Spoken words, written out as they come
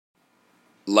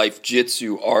Life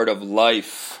Jitsu, Art of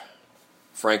Life.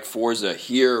 Frank Forza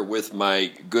here with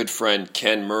my good friend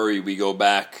Ken Murray. We go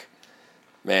back,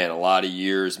 a lot of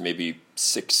years, maybe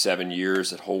 6-7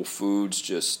 years at Whole Foods.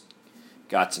 Just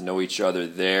got to know each other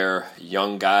there.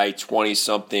 Young guy,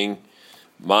 20-something,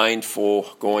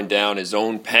 mindful, going down his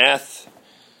own path,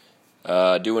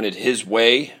 doing it his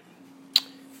way.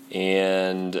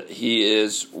 And he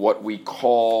is what we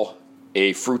call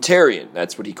a fruitarian.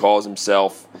 That's what he calls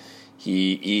himself.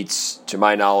 He eats, to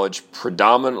my knowledge,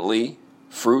 predominantly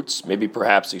fruits, maybe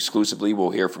perhaps exclusively. We'll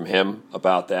hear from him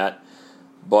about that.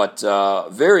 But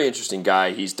very interesting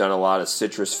guy. He's done a lot of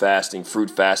citrus fasting, fruit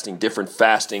fasting, different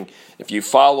fasting. If you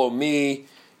follow me,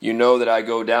 you know that I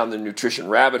go down the nutrition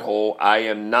rabbit hole. I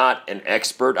am not an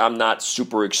expert. I'm not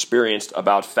super experienced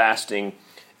about fasting,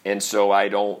 and so I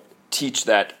don't teach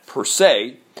that per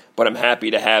se, but I'm happy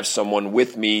to have someone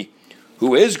with me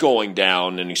who is going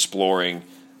down and exploring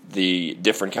the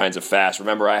different kinds of fast.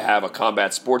 Remember, I have a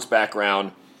combat sports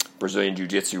background, Brazilian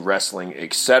Jiu-Jitsu, wrestling,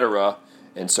 etc.,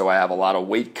 and so I have a lot of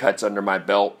weight cuts under my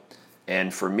belt,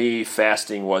 and for me,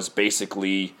 fasting was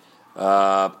basically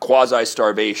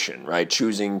quasi-starvation, right?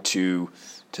 Choosing to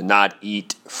not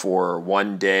eat for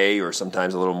one day or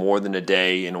sometimes a little more than a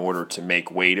day in order to make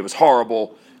weight. It was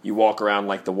horrible. You walk around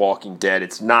like the Walking Dead.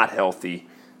 It's not healthy,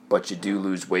 but you do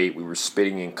lose weight. We were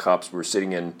spitting in cups. We were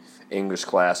sitting in English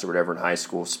class or whatever in high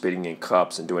school, spitting in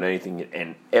cups and doing anything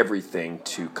and everything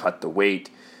to cut the weight.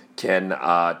 Ken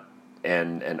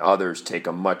and others take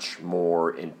a much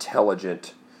more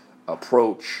intelligent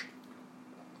approach.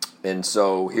 And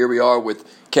so here we are with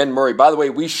Ken Murray. By the way,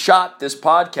 we shot this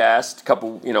podcast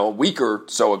a week or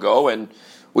so ago, and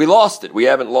we lost it. We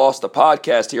haven't lost a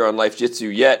podcast here on Life Jitsu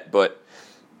yet, but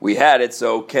we had it.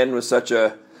 So Ken was such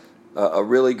a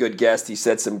really good guest. He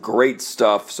said some great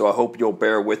stuff, so I hope you'll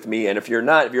bear with me. And if you're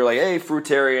like, hey,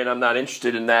 fruitarian, I'm not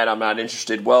interested in that, I'm not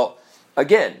interested. Well,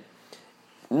 again,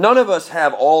 none of us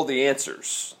have all the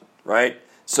answers, right?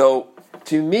 So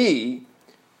to me,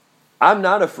 I'm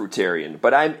not a fruitarian,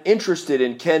 but I'm interested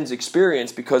in Ken's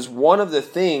experience because one of the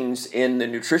things in the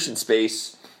nutrition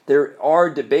space, there are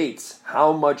debates.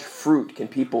 How much fruit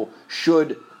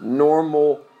should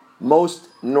most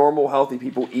normal healthy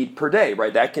people eat per day,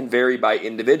 right? That can vary by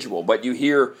individual, but you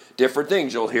hear different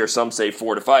things. You'll hear some say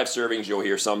 4 to 5 servings. You'll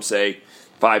hear some say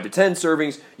 5 to 10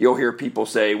 servings. You'll hear people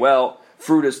say, well,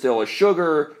 fruit is still a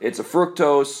sugar. It's a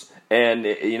fructose. And,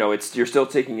 you're still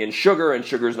taking in sugar, and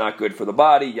sugar is not good for the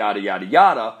body, yada, yada,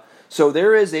 yada. So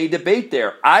there is a debate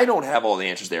there. I don't have all the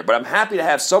answers there, but I'm happy to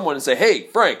have someone and say, hey,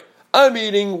 Frank, I'm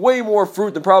eating way more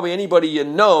fruit than probably anybody you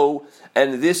know,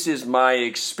 and this is my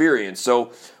experience.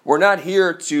 So we're not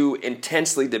here to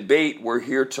intensely debate. We're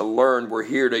here to learn. We're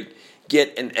here to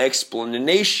get an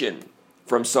explanation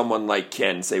from someone like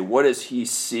Ken. Say, what does he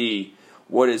see?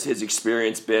 What has his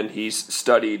experience been? He has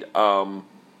studied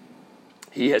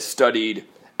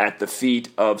at the feet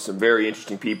of some very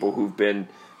interesting people who've been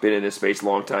in this space a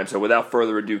long time. So without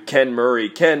further ado, Ken Murray.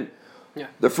 Ken,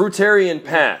 The fruitarian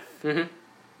path. Mm-hmm.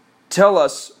 Tell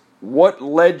us what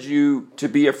led you to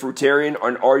be a fruitarian,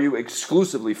 and are you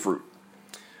exclusively fruit?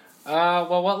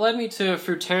 Well, what led me to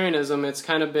fruitarianism, it's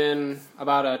kind of been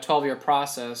about a 12-year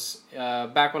process.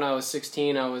 Back when I was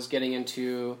 16, I was getting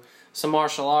into some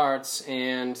martial arts,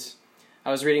 and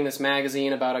I was reading this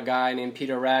magazine about a guy named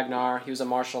Peter Ragnar. He was a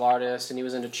martial artist, and he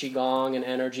was into Qigong and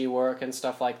energy work and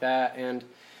stuff like that. And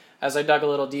as I dug a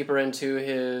little deeper into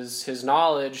his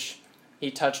knowledge, he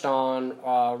touched on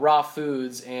raw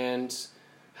foods and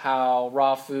how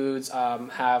raw foods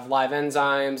have live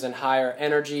enzymes and higher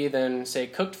energy than, say,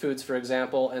 cooked foods, for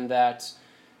example, and that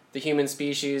the human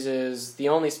species is the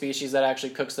only species that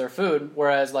actually cooks their food,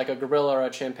 whereas like a gorilla or a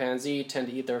chimpanzee tend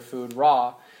to eat their food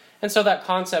raw. And so that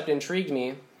concept intrigued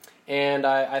me, and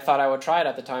I thought I would try it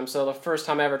at the time. So the first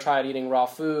time I ever tried eating raw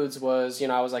foods was,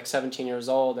 I was like 17 years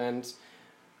old, and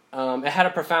it had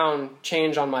a profound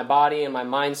change on my body and my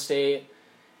mind state.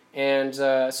 And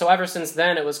so ever since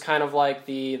then, it was kind of like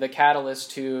the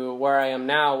catalyst to where I am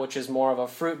now, which is more of a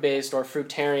fruit-based or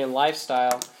fruitarian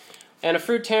lifestyle. And a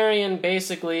fruitarian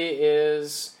basically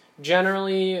is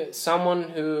generally someone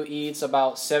who eats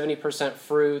about 70%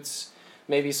 fruits,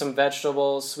 maybe some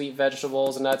vegetables, sweet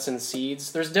vegetables, nuts, and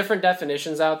seeds. There's different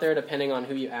definitions out there depending on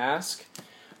who you ask.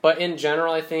 But in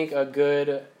general, I think a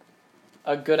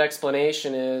good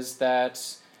explanation is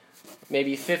that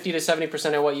maybe 50 to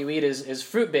 70% of what you eat is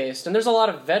fruit-based. And there's a lot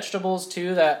of vegetables,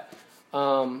 too, that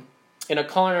in a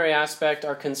culinary aspect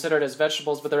are considered as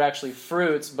vegetables, but they're actually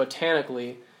fruits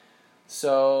botanically.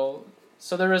 So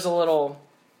there is a little,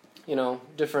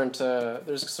 different,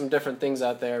 there's some different things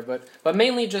out there, but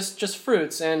mainly just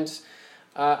fruits. And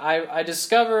I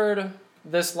discovered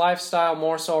this lifestyle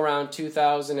more so around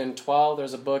 2012.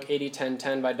 There's a book,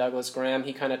 80-10-10 by Douglas Graham.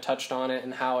 He kind of touched on it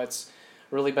and how it's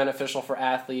really beneficial for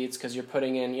athletes because you're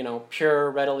putting in, pure,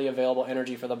 readily available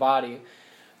energy for the body.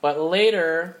 But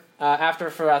later, after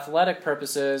for athletic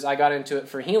purposes, I got into it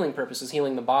for healing purposes,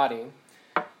 healing the body.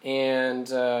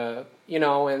 And,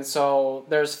 and so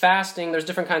there's fasting, there's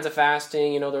different kinds of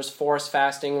fasting, there's forced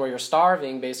fasting where you're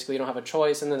starving, basically you don't have a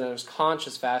choice, and then there's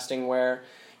conscious fasting where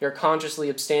you're consciously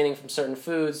abstaining from certain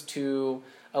foods to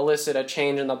elicit a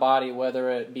change in the body,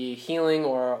 whether it be healing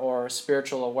or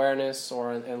spiritual awareness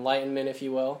or enlightenment, if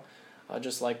you will,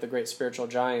 just like the great spiritual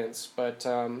giants. But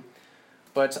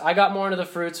I got more into the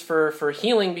fruits for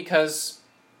healing because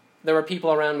there were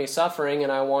people around me suffering,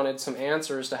 and I wanted some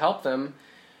answers to help them.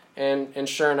 And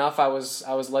sure enough, I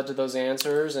was led to those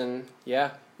answers, and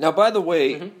yeah. Now, by the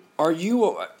way, are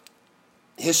you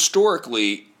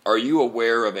historically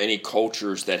aware of any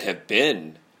cultures that have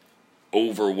been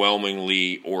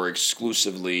overwhelmingly or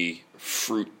exclusively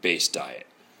fruit-based diet?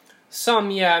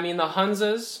 Some, yeah. I mean, the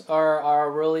Hunzas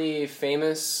are really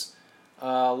famous.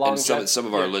 And some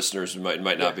of our listeners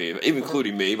might not be, even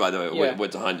including me. By the way, Yeah.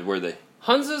 what's the Hunza? Where are they?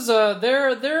 Hunzas,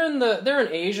 they're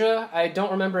in Asia. I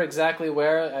don't remember exactly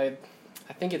where.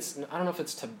 I think I don't know if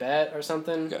it's Tibet or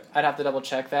something. Okay. I'd have to double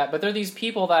check that. But they're these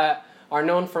people that are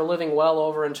known for living well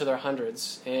over into their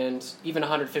hundreds and even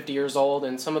 150 years old.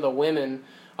 And some of the women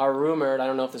are rumored, I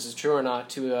don't know if this is true or not,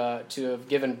 to have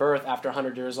given birth after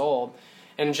 100 years old.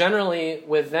 And generally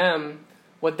with them,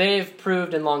 what they've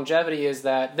proved in longevity is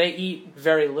that they eat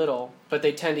very little, but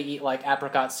they tend to eat like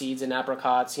apricot seeds and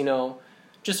apricots,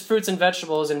 just fruits and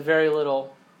vegetables and very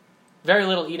little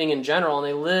eating in general, and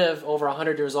they live over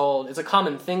 100 years old. It's a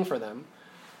common thing for them.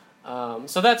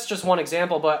 So that's just one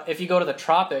example, but if you go to the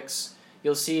tropics,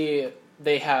 you'll see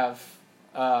they have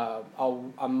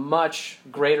a much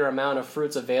greater amount of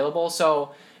fruits available.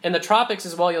 So in the tropics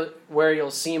as well, where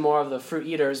you'll see more of the fruit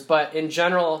eaters, but in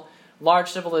general,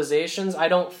 large civilizations, I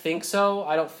don't think so.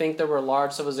 I don't think there were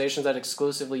large civilizations that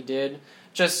exclusively did,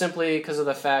 just simply because of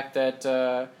the fact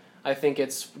that I think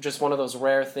it's just one of those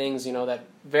rare things, that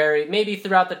maybe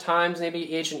throughout the times,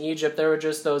 maybe ancient Egypt, there were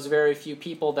just those very few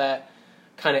people that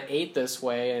kind of ate this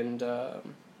way, and,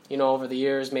 over the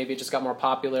years, maybe it just got more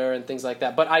popular and things like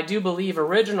that. But I do believe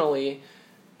originally,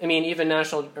 even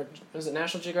National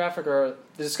Geographic or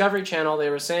the Discovery Channel, they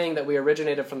were saying that we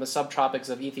originated from the subtropics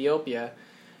of Ethiopia.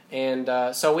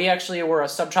 And so we actually were a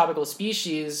subtropical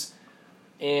species,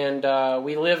 and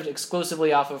we lived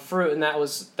exclusively off of fruit, and that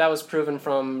was proven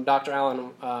from Dr.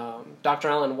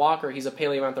 Alan Walker. He's a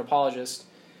paleoanthropologist,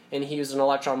 and he used an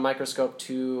electron microscope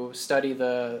to study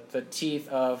the teeth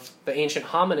of the ancient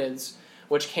hominids,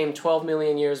 which came 12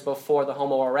 million years before the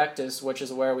Homo erectus, which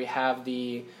is where we have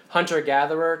the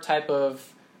hunter-gatherer type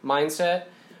of mindset.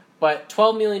 But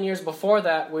 12 million years before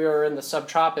that, we were in the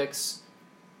subtropics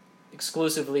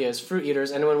exclusively as fruit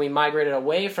eaters, and when we migrated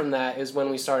away from that is when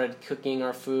we started cooking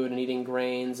our food and eating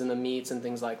grains and the meats and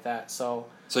things like that. So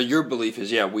your belief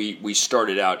is, we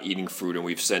started out eating fruit and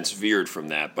we've since veered from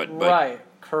that, but right,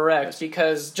 correct,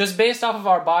 because just based off of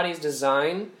our body's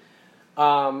design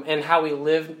and how we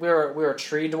lived, we were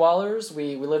tree dwellers.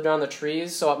 We lived on the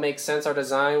trees, so it makes sense, our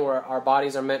design, where our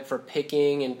bodies are meant for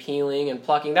picking and peeling and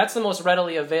plucking. That's the most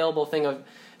readily available thing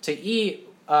to eat.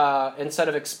 Instead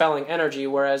of expelling energy,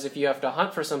 whereas if you have to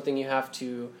hunt for something, you have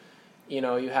to,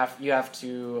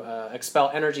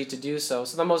 expel energy to do so.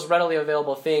 So the most readily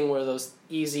available thing were those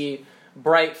easy,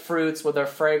 bright fruits with their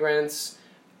fragrance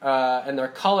and their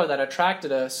color that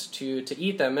attracted us to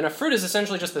eat them. And a fruit is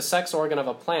essentially just the sex organ of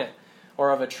a plant or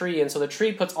of a tree, and so the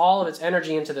tree puts all of its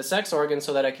energy into the sex organ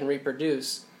so that it can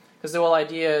reproduce. Because the whole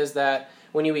idea is that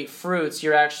when you eat fruits,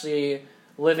 you're actually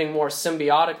living more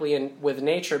symbiotically with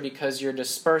nature because you're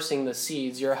dispersing the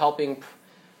seeds. You're helping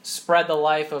spread the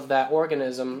life of that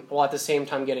organism while at the same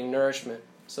time getting nourishment.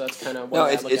 So that's kind of what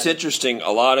I look it's at. Interesting.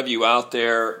 A lot of you out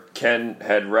there, Ken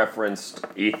had referenced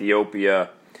Ethiopia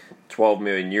 12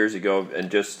 million years ago,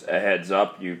 and just a heads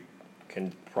up, you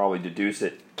can probably deduce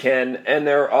it. Ken, and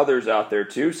there are others out there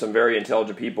too, some very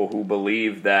intelligent people who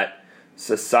believe that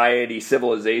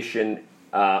civilization,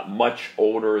 much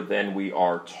older than we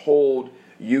are told.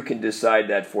 You can decide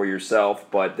that for yourself,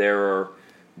 but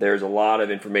there's a lot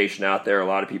of information out there, a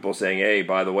lot of people saying, hey,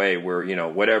 by the way, we're,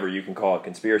 whatever, you can call it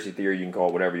conspiracy theory, you can call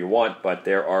it whatever you want, but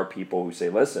there are people who say,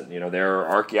 listen, there are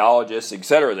archaeologists,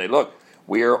 etc. They look,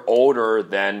 we are older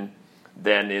than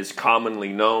is commonly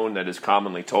known, that is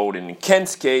commonly told. And in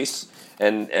Ken's case,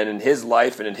 and in his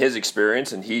life and in his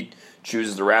experience, and he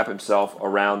chooses to wrap himself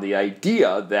around the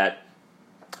idea that,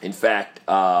 in fact,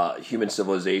 human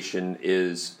civilization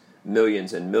is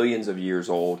millions and millions of years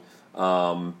old.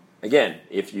 Again,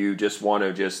 if you just want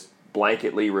to just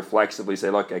blanketly, reflexively say,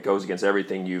 look, it goes against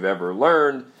everything you've ever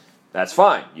learned, that's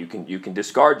fine. You can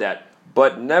discard that.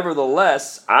 But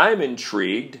nevertheless, I'm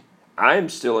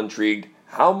still intrigued.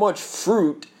 How much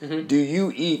fruit do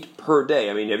you eat per day?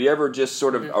 I mean, have you ever just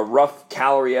sort of a rough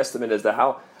calorie estimate as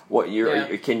to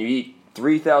can you eat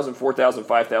 3,000, 4,000,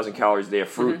 5,000 calories a day of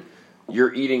fruit?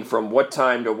 You're eating from what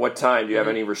time to what time? Do you have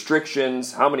any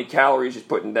restrictions? How many calories you're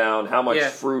putting down? How much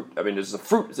fruit? I mean, this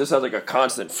sounds like a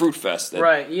constant fruit fest.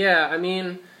 Right, yeah. I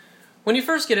mean, when you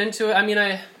first get into it, I mean,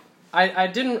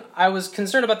 I was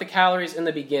concerned about the calories in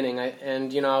the beginning,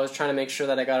 I was trying to make sure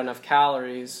that I got enough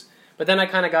calories, but then I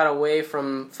kind of got away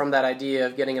from that idea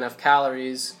of getting enough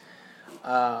calories.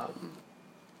 But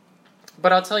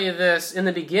I'll tell you this, in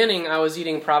the beginning, I was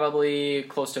eating probably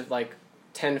close to like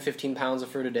 10 to 15 pounds of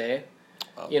fruit a day.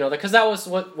 Because that was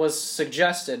what was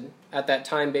suggested at that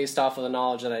time based off of the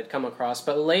knowledge that I'd come across.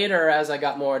 But later, as I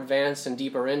got more advanced and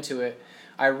deeper into it,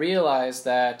 I realized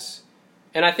that,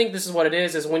 and I think this is what it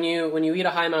is when you eat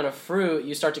a high amount of fruit,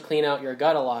 you start to clean out your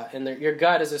gut a lot. And your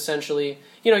gut is essentially,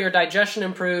 your digestion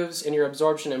improves and your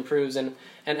absorption improves. And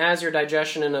as your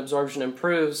digestion and absorption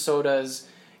improves, so does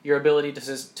your ability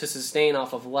to sustain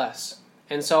off of less.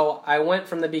 And so I went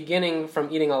from the beginning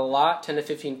from eating a lot, 10 to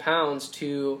 15 pounds,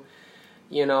 to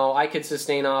I could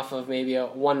sustain off of maybe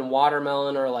one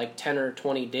watermelon or like 10 or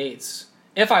 20 dates.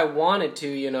 If I wanted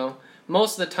to,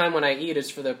 most of the time when I eat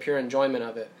is for the pure enjoyment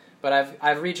of it. But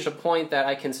I've reached a point that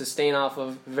I can sustain off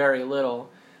of very little.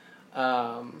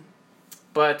 But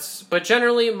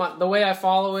generally, the way I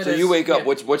follow it is... So you wake up,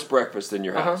 what's breakfast in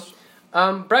your house?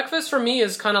 Breakfast for me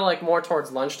is kind of like more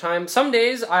towards lunchtime. Some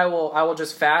days I will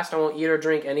just fast. I won't eat or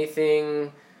drink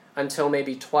anything until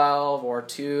maybe 12 or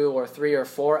 2 or 3 or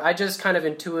 4. I just kind of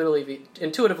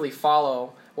intuitively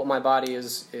follow what my body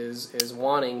is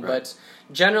wanting. Right. But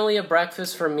generally a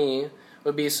breakfast for me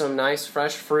would be some nice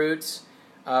fresh fruits,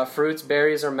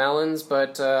 berries or melons,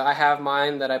 but I have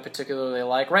mine that I particularly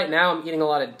like. Right now I'm eating a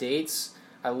lot of dates.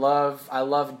 I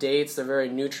love dates. They're very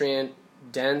nutrient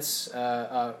dense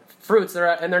fruits.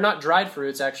 They're not dried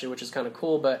fruits actually, which is kind of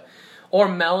cool, or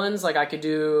melons, like I could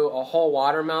do a whole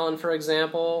watermelon, for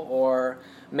example, or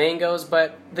mangoes.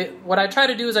 But what I try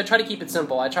to do is I try to keep it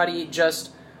simple. I try to eat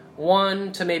just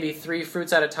 1 to maybe 3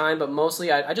 fruits at a time, but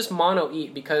mostly I just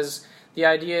mono-eat, because the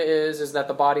idea is that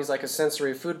the body's like a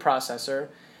sensory food processor,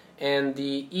 and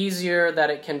the easier that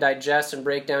it can digest and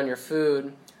break down your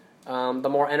food, the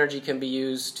more energy can be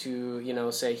used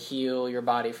to, say, heal your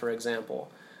body, for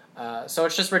example. So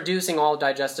it's just reducing all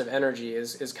digestive energy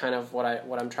is kind of what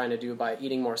I'm trying to do by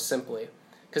eating more simply,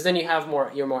 because then you have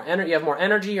more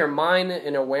energy. Your mind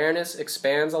and awareness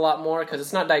expands a lot more because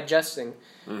it's not digesting,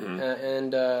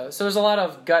 so there's a lot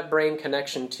of gut-brain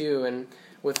connection too. And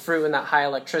with fruit and that high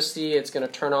electricity, it's going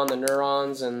to turn on the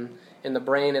neurons, and in the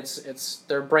brain,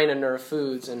 they're brain and nerve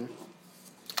foods. And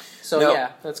so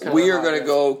now, that's kind of we are going to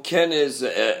go. Ken is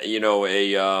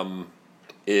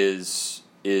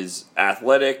is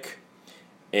athletic,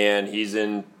 and he's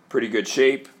in pretty good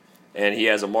shape, and he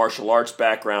has a martial arts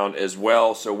background as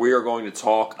well. So we are going to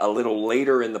talk a little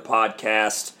later in the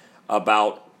podcast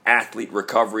about athlete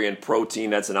recovery and protein.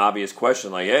 That's an obvious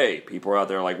question. Like, hey, people are out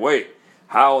there like, wait,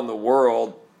 how in the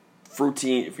world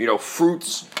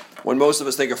fruits? When most of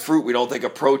us think of fruit, we don't think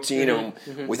of protein, and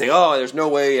we think, oh, there's no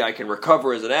way I can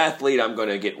recover as an athlete. I'm going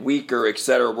to get weaker,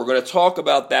 etc. We're going to talk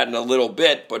about that in a little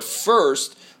bit, but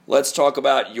first, let's talk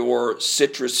about your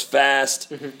citrus fast.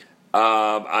 Ken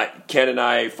and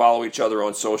I follow each other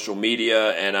on social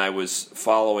media, and I was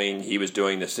following, he was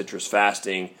doing the citrus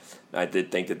fasting. I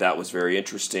did think that was very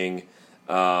interesting.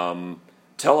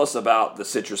 Tell us about the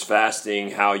citrus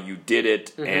fasting, how you did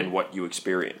it, and what you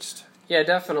experienced. Yeah,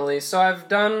 definitely. So I've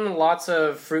done lots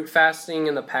of fruit fasting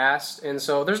in the past, and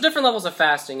so there's different levels of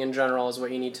fasting in general is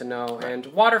what you need to know. Right. And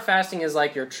water fasting is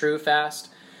like your true fast.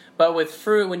 But with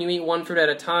fruit, when you eat one fruit at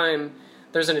a time,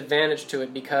 there's an advantage to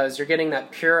it because you're getting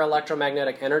that pure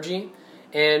electromagnetic energy,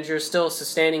 and you're still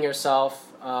sustaining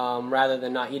yourself rather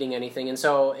than not eating anything. And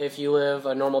so if you live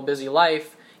a normal, busy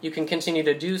life, you can continue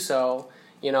to do so,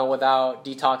 without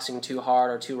detoxing too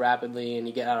hard or too rapidly, and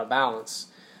you get out of balance.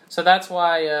 So that's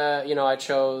why, I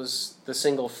chose the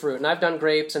single fruit. And I've done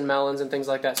grapes and melons and things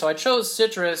like that. So I chose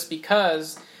citrus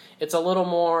because it's a little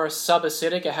more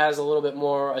subacidic. It has a little bit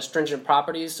more astringent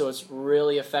properties, so it's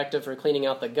really effective for cleaning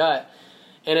out the gut.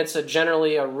 And it's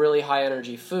generally a really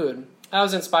high-energy food. I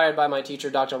was inspired by my teacher,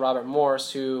 Dr. Robert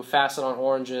Morse, who fasted on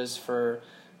oranges for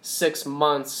 6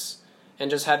 months and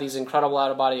just had these incredible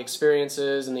out-of-body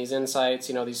experiences and these insights,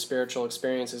 these spiritual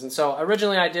experiences. And so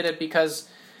originally I did it because,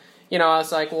 I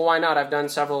was like, well, why not? I've done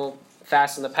several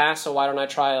fasts in the past, so why don't I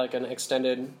try like an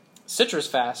extended citrus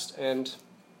fast? And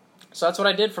so that's what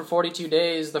I did for 42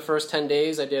 days. The first 10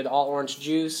 days I did all orange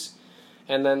juice,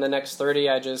 and then the next 30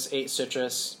 I just ate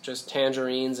citrus, just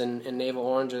tangerines and navel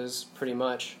oranges pretty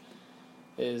much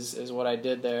is what I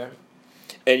did there.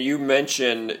 And you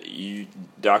mentioned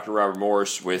Dr. Robert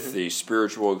Morse with the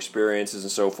spiritual experiences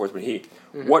and so forth. But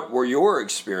what were your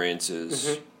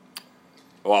experiences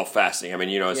while fasting? I mean,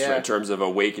 in terms of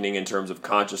awakening, in terms of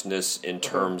consciousness, in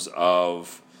terms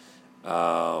of, maybe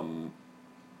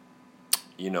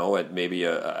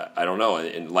I don't know,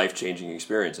 in life-changing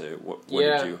experience. What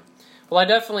did you? Well, I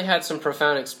definitely had some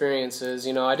profound experiences.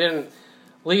 I didn't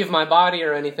leave my body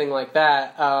or anything like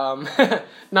that.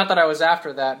 Not that I was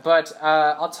after that, but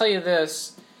I'll tell you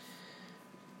this.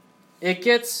 It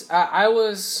gets... I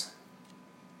was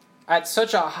at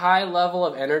such a high level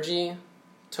of energy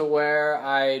to where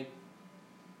I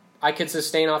could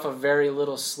sustain off of very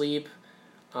little sleep.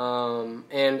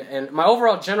 And my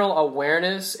overall general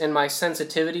awareness and my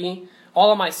sensitivity,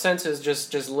 all of my senses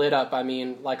just lit up,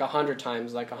 like 100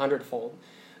 times, like 100-fold.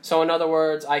 So in other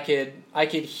words, I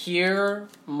could hear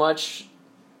much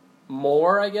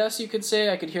more, I guess you could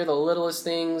say. I could hear the littlest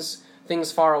things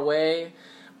far away,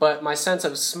 but my sense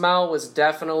of smell was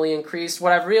definitely increased.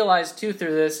 What I've realized too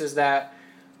through this is that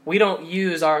we don't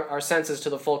use our senses to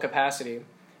the full capacity.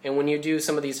 And when you do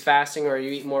some of these fasting or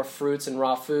you eat more fruits and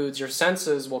raw foods, your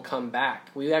senses will come back.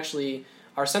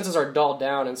 Our senses are dulled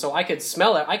down, and so I could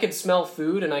smell it. I could smell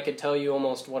food and I could tell you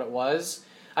almost what it was.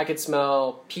 I could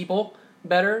smell people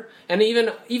better, and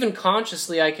even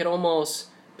consciously I could almost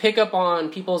pick up on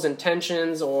people's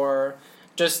intentions or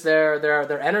just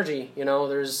their energy.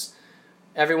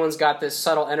 Everyone's got this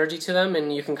subtle energy to them,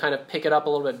 and you can kind of pick it up a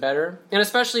little bit better. And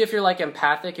especially if you're like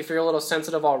empathic, if you're a little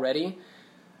sensitive already,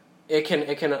 it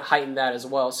can heighten that as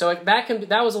well. So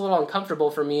that was a little uncomfortable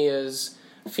for me, is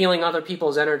feeling other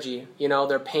people's energy,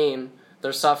 their pain,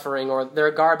 their suffering, or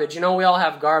their garbage. We all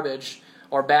have garbage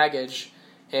or baggage.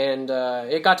 And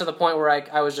it got to the point where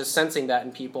I was just sensing that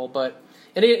in people. But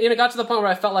it got to the point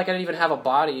where I felt like I didn't even have a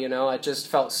body, I just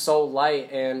felt so light.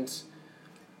 And,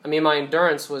 my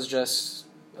endurance was just,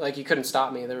 like, you couldn't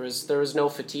stop me. There was no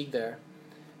fatigue there.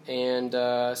 And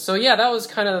so, yeah, that was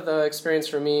kind of the experience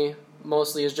for me,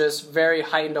 mostly, is just very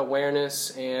heightened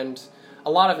awareness and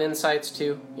a lot of insights,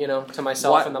 too, to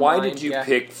myself and the mind. Why did you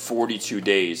pick 42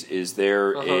 days? Is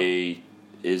there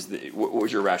what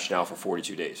was your rationale for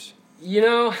 42 days?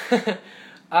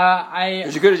 I...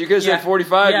 You could have said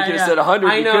 45, you could have said 100,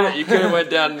 I know. You could have went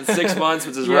down to 6 months,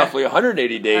 which is roughly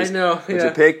 180 days. I know, But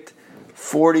you picked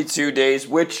 42 days,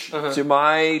 which, to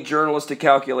my journalistic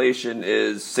calculation,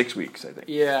 is 6 weeks, I think.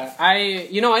 Yeah, I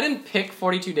didn't pick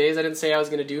 42 days. I didn't say I was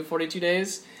going to do 42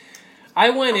 days. I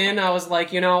went in, I was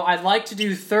like, I'd like to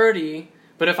do 30,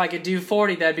 but if I could do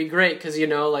 40, that'd be great, because,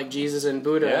 like Jesus and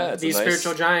Buddha, these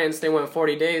spiritual giants, they went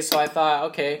 40 days, so I thought,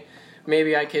 okay,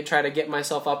 maybe I could try to get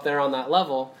myself up there on that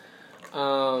level.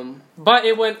 But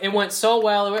it went so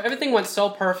well. Everything went so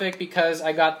perfect because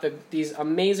I got these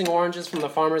amazing oranges from the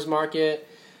farmer's market.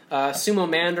 Sumo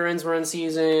mandarins were in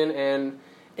season, and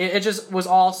it just was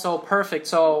all so perfect.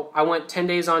 So I went 10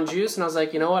 days on juice, and I was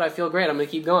like, you know what? I feel great. I'm going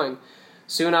to keep going.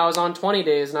 Soon I was on 20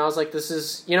 days, and I was like, this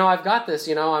is, I've got this.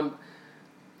 I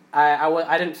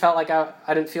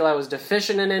didn't feel I was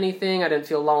deficient in anything. I didn't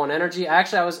feel low on energy.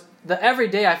 Every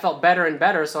day I felt better and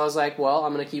better, so I was like, well,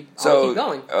 I'm going to keep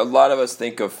going. A lot of us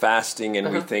think of fasting and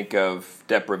we think of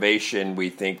deprivation. We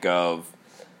think of,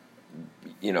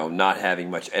 not having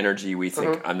much energy. We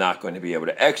think, I'm not going to be able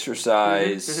to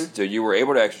exercise. So you were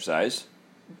able to exercise.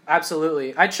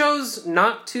 Absolutely. I chose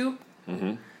not to,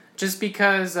 just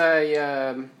because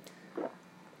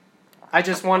I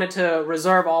just wanted to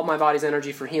reserve all my body's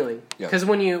energy for healing. Because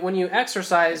when you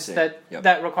exercise,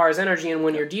 that requires energy, and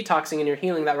when you're detoxing and you're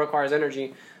healing, that requires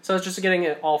energy. So it's just getting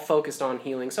it all focused on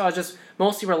healing. So I was just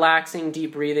mostly relaxing,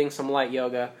 deep breathing, some light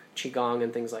yoga, qigong,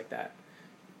 and things like that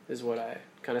is what I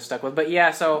kind of stuck with. But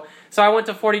yeah, so I went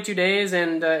to 42 days,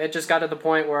 and it just got to the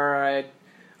point where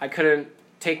I couldn't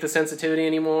take the sensitivity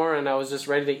anymore, and I was just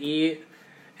ready to eat.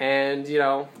 And,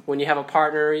 when you have a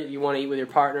partner, you want to eat with your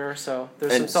partner, so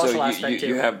there's some social aspect too.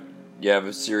 You have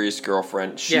a serious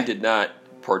girlfriend. She did not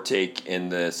partake in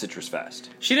the citrus fast.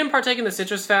 She didn't partake in the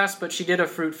citrus fast, but she did a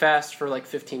fruit fast for like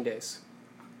 15 days.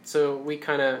 So we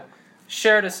kind of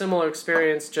shared a similar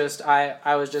experience, just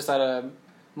I was just at a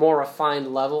more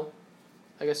refined level,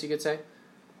 I guess you could say.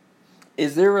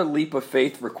 Is there a leap of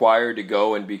faith required to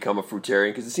go and become a fruitarian?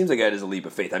 Because it seems like that is a leap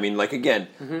of faith. Again...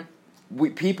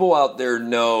 people out there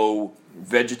know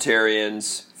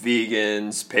vegetarians,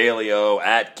 vegans, paleo,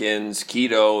 Atkins,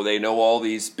 keto. They know all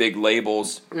these big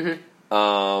labels.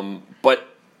 But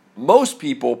most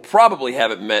people probably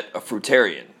haven't met a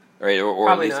fruitarian, right? Or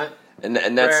Probably at least, not.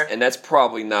 And that's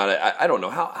probably not. I don't know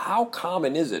how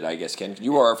common is it. I guess Ken,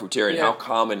 you are a fruitarian. Yeah. How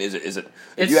common is it?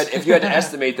 If you had to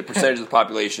estimate the percentage of the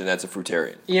population that's a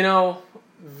fruitarian?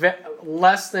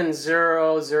 Less than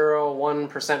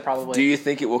 0.001% probably. Do you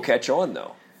think it will catch on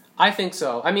though? I think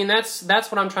so. I mean, that's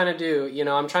what I'm trying to do.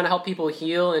 I'm trying to help people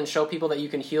heal and show people that you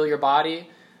can heal your body.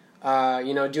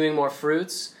 Doing more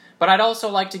fruits. But I'd also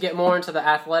like to get more into the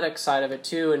athletic side of it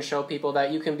too and show people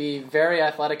that you can be very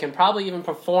athletic and probably even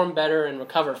perform better and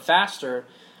recover faster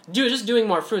just doing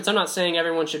more fruits. I'm not saying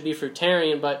everyone should be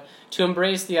fruitarian, but to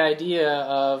embrace the idea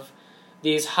of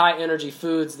these high energy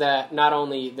foods that not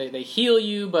only they heal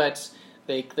you, but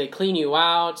they clean you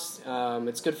out.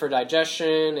 It's good for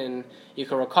digestion and you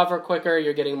can recover quicker.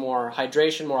 You're getting more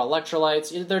hydration, more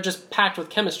electrolytes. They're just packed with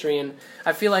chemistry, and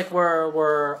I feel like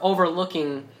we're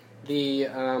overlooking the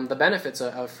benefits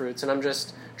of fruits, and I'm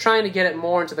just trying to get it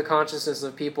more into the consciousness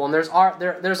of people. And there's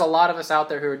a lot of us out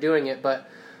there who are doing it, but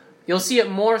you'll see it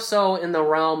more so in the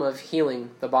realm of healing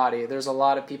the body. There's a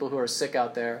lot of people who are sick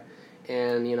out there,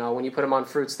 and when you put them on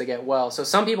fruits, they get well. So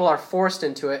some people are forced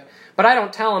into it, but I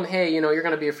don't tell them, hey, you're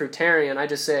going to be a fruitarian. I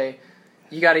just say,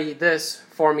 you got to eat this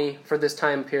for me for this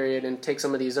time period and take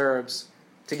some of these herbs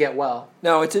to get well.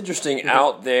 Now, it's interesting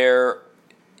out there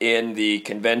in the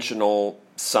conventional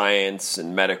science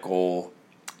and medical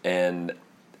and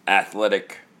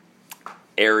athletic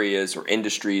areas or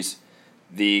industries,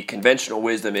 the conventional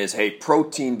wisdom is, hey,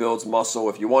 protein builds muscle.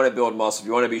 If you want to build muscle, if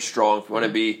you want to be strong, if you want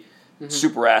to be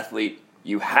super athlete,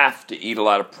 you have to eat a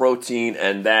lot of protein,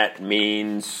 and that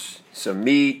means some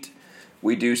meat.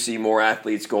 We do see more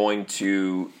athletes going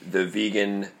to the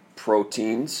vegan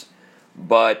proteins,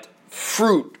 but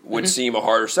fruit would seem a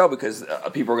harder sell because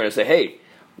people are going to say, hey,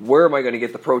 where am I going to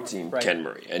get the protein, right, Ken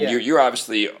Murray? And you're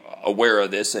obviously aware of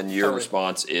this, and your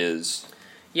response is...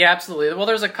 Yeah, absolutely. Well,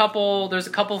 there's a couple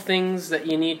things that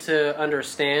you need to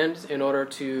understand in order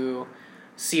to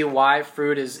see why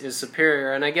fruit is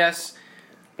superior. And I guess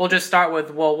we'll just start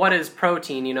with, what is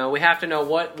protein? We have to know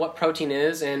what protein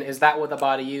is, and is that what the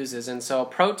body uses? And so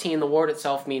protein, the word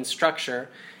itself, means structure,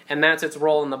 and that's its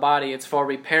role in the body. It's for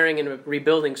repairing and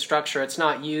rebuilding structure. It's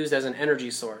not used as an energy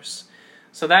source.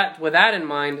 So with that in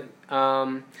mind,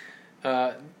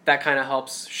 that kind of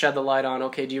helps shed the light on,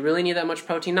 okay, do you really need that much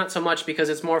protein? Not so much, because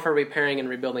it's more for repairing and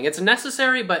rebuilding. It's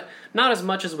necessary, but not as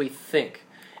much as we think.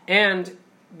 And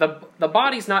the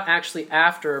body's not actually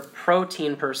after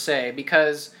protein per se,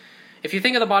 because if you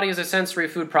think of the body as a sensory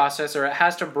food processor, it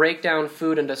has to break down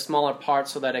food into smaller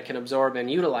parts so that it can absorb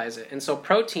and utilize it. And so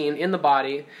protein in the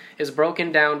body is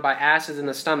broken down by acids in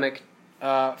the stomach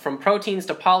from proteins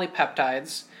to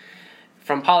polypeptides,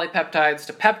 from polypeptides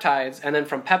to peptides, and then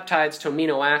from peptides to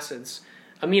amino acids.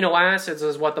 Amino acids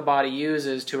is what the body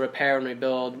uses to repair and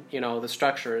rebuild, the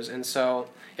structures. And so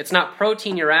it's not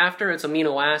protein you're after, it's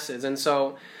amino acids. And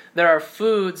so there are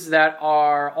foods that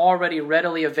are already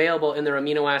readily available in their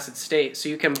amino acid state. So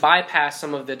you can bypass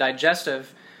some of the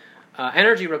digestive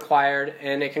energy required,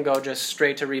 and it can go just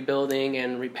straight to rebuilding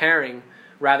and repairing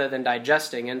rather than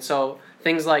digesting. And so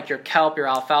things like your kelp, your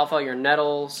alfalfa, your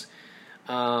nettles,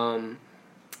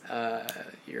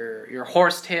 your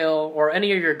horsetail, or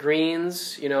any of your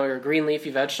greens, your green leafy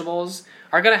vegetables,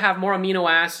 are going to have more amino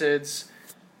acids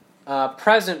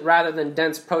present rather than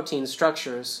dense protein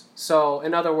structures. So,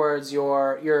 in other words,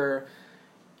 you're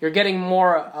getting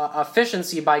more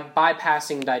efficiency by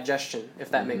bypassing digestion,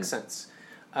 if that makes sense.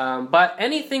 But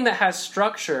anything that has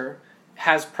structure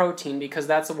has protein, because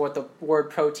that's what the word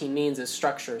protein means, is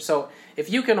structure. So, if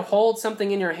you can hold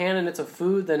something in your hand and it's a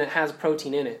food, then it has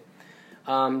protein in it.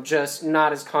 Just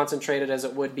not as concentrated as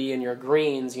it would be in your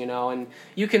greens, And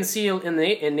you can see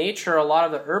in nature a lot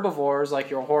of the herbivores, like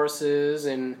your horses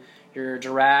and your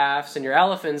giraffes and your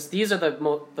elephants. These are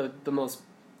the most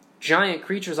giant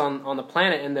creatures on the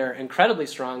planet, and they're incredibly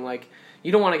strong. Like,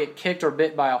 you don't want to get kicked or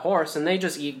bit by a horse, and they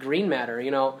just eat green matter,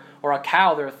 Or a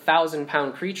cow, they're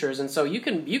 1,000-pound creatures, and so you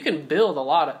can build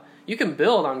you can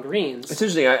build on greens. It's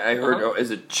interesting. I heard, is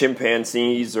it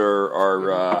chimpanzees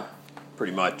are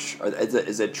pretty much.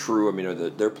 Is that true? I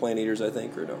mean, they're plant eaters, I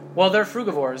think, or no? Well, they're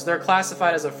frugivores. They're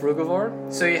classified as a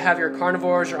frugivore. So you have your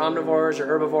carnivores, your omnivores, your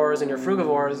herbivores, and your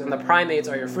frugivores, and the primates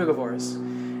are your frugivores.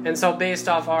 And so based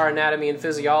off our anatomy and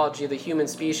physiology, the human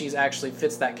species actually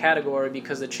fits that category,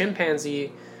 because the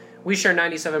chimpanzee, we share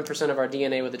 97% of our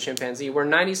DNA with the chimpanzee. We're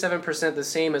 97% the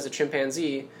same as a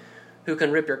chimpanzee who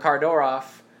can rip your car door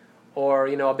off, or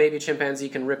a baby chimpanzee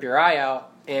can rip your eye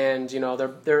out, and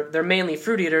they're mainly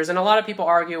fruit eaters. And a lot of people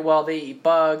argue, well, they eat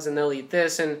bugs and they'll eat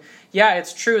this, and yeah,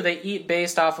 it's true, they eat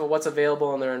based off of what's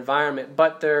available in their environment,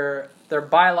 but their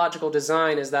biological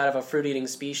design is that of a fruit eating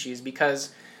species,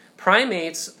 because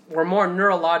primates were more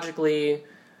neurologically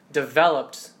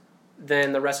developed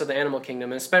than the rest of the animal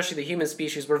kingdom, and especially the human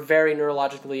species were very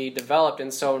neurologically developed,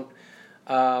 and so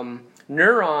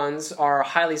neurons are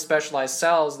highly specialized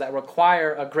cells that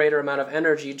require a greater amount of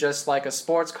energy, just like a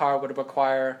sports car would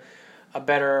require a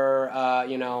better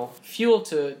fuel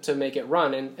to make it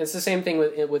run. And it's the same thing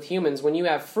with humans. When you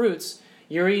have fruits,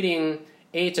 you're eating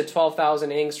 8 to 12,000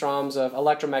 angstroms of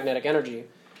electromagnetic energy.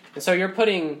 And so you're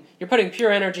putting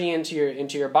pure energy into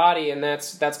your body, and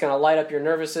that's going to light up your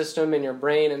nervous system and your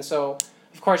brain. And so,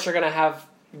 of course, you're going to have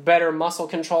better muscle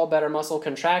control, better muscle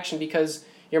contraction, because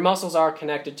your muscles are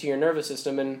connected to your nervous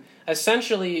system. And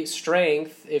essentially,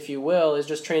 strength, if you will, is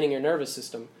just training your nervous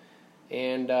system.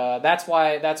 And that's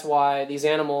why these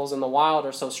animals in the wild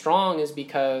are so strong, is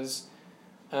because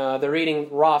they're eating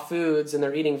raw foods, and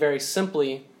they're eating very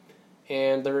simply,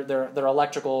 and they're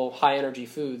electrical, high energy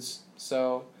foods.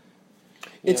 So.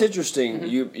 It's interesting.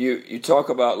 Mm-hmm. You talk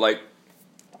about, like,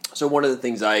 so one of the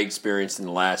things I experienced in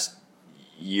the last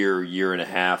year and a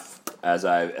half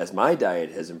as my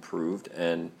diet has improved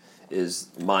and is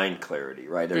mind clarity,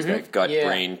 right? There's that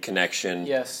gut-brain connection.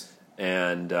 Yes.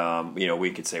 And,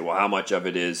 we could say, well, how much of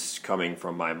it is coming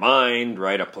from my mind,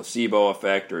 right? A placebo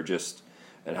effect,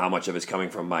 and how much of it's coming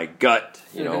from my gut,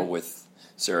 with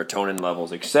serotonin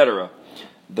levels, etc.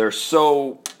 They're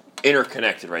so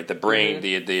interconnected, right? The brain,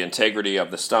 the integrity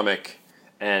of the stomach,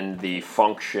 and the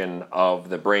function of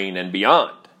the brain and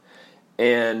beyond,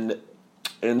 and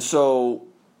so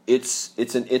it's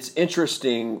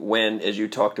interesting when, as you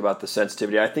talked about the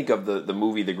sensitivity. I think of the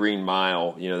movie The Green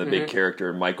Mile. The big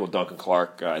character Michael Duncan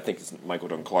Clark. I think it's Michael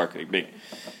Duncan Clark, a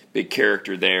big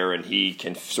character there, and he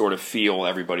can sort of feel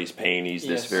everybody's pain. He's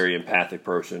this very empathic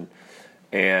person,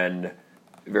 and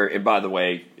by the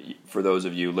way, for those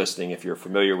of you listening, if you're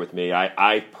familiar with me,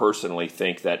 I personally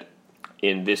think that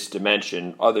in this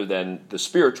dimension, other than the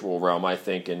spiritual realm, I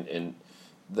think in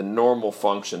the normal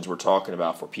functions we're talking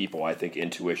about for people, I think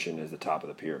intuition is the top of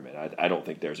the pyramid. I don't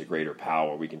think there's a greater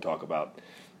power. We can talk about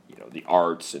the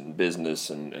arts and business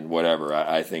and whatever.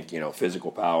 I think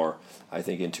physical power. I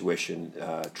think intuition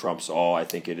trumps all. I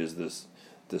think it is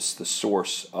the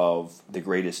source of the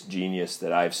greatest genius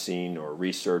that I've seen or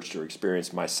researched or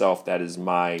experienced myself. That is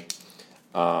my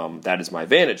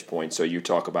vantage point. So you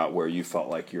talk about where you felt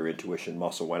like your intuition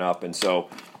muscle went up, and so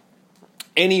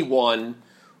anyone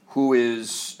who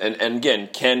is, and again,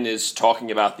 Ken is talking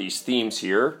about these themes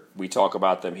here. We talk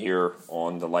about them here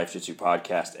on the Life Jitsu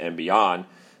podcast and beyond,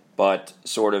 but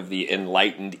sort of the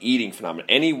enlightened eating phenomenon.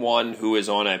 Anyone who is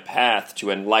on a path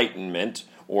to enlightenment,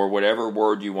 or whatever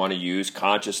word you want to use,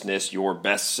 consciousness, your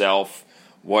best self,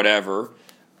 whatever,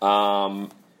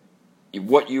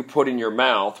 what you put in your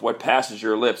mouth, what passes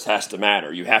your lips has to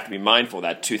matter. You have to be mindful of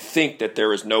that, to think that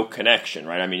there is no connection,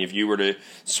 right? I mean, if you were to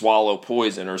swallow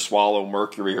poison or swallow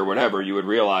mercury or whatever, you would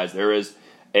realize there is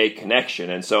a connection.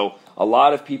 And so a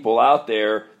lot of people out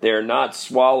there, they're not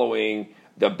swallowing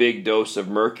the big dose of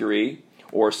mercury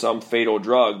or some fatal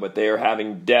drug, but they are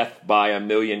having death by a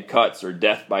million cuts or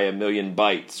death by a million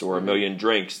bites or a million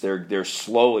drinks. They're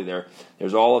slowly there.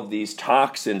 There's all of these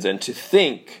toxins, and to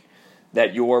think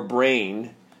that your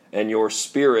brain and your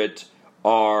spirit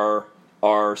are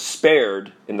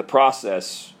spared in the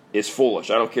process is foolish.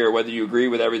 I don't care whether you agree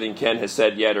with everything Ken has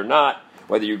said yet or not,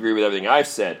 whether you agree with everything I've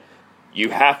said.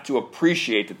 You have to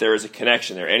appreciate that there is a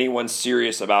connection there. Anyone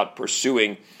serious about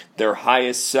pursuing their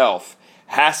highest self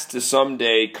has to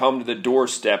someday come to the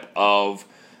doorstep of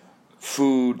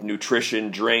food, nutrition,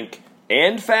 drink,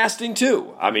 and fasting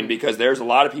too. I mean, because there's a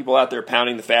lot of people out there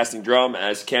pounding the fasting drum.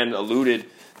 As Ken alluded,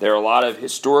 there are a lot of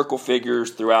historical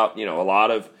figures throughout, a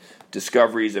lot of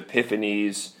discoveries,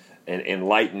 epiphanies, and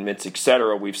enlightenments,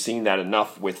 etc. We've seen that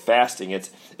enough with fasting. It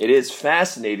is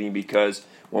fascinating because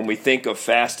when we think of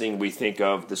fasting, we think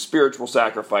of the spiritual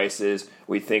sacrifices.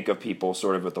 We think of people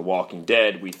sort of with the Walking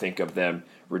Dead. We think of them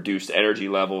reduced energy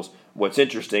levels. What's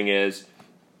interesting is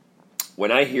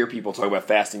when I hear people talk about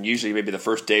fasting, usually maybe the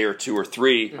first day or 2 or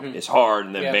 3 is hard,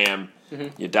 and then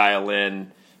bam, you dial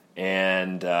in.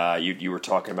 And you were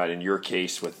talking about in your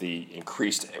case with the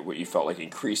what you felt like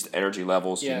increased energy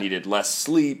levels. You needed less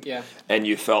sleep, and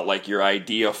you felt like your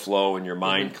idea flow and your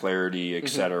mind clarity,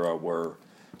 etc. were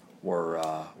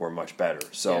much better.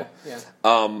 So,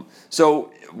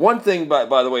 so one thing,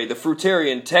 by the way, the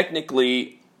fruitarian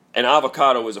technically and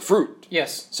avocado is a fruit.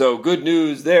 Yes. So good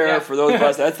news there for those of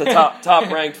us. That's the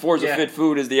top ranked Forza Fit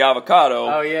food is the avocado.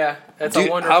 Oh yeah, that's a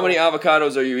wonderful. How many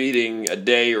avocados are you eating a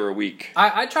day or a week?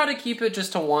 I try to keep it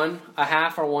just to one, a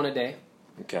half or one a day.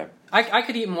 Okay. I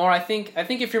could eat more. I think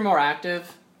if you're more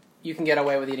active, you can get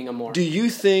away with eating them more. Do you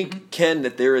think, Ken,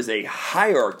 that there is a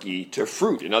hierarchy to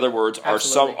fruit? In other words, are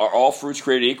all fruits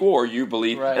created equal, or you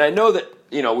believe? Right. And I know that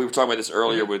we were talking about this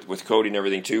earlier with Cody and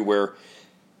everything too, where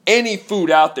any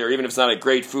food out there, even if it's not a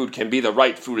great food, can be the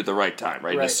right food at the right time,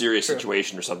 right? In a serious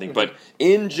situation or something. But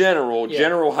in general,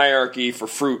 general hierarchy for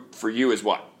fruit for you is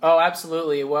what? Oh,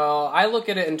 absolutely. Well, I look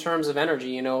at it in terms of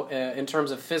energy, in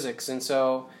terms of physics. And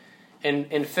so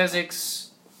in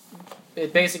physics,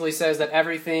 it basically says that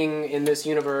everything in this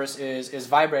universe is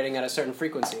vibrating at a certain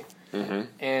frequency. Mm-hmm.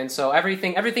 And so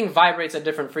everything vibrates at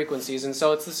different frequencies, and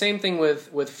so it's the same thing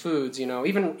with foods.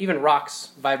 Even rocks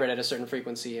vibrate at a certain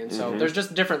frequency, and so there's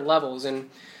just different levels. And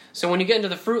so when you get into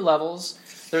the fruit levels,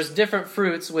 there's different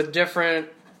fruits with different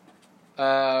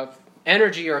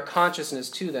energy or consciousness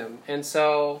to them. And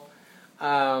so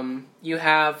you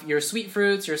have your sweet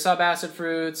fruits, your subacid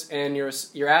fruits, and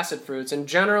your acid fruits, and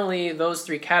generally those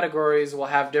three categories will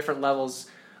have different levels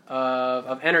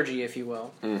of energy, if you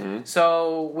will. Mm-hmm.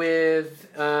 So with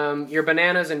your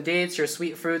bananas and dates, your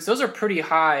sweet fruits, those are pretty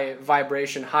high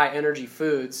vibration, high energy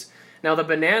foods. Now the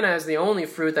banana is the only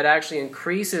fruit that actually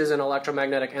increases in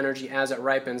electromagnetic energy as it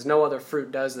ripens. No other fruit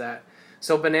does that.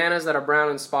 So bananas that are brown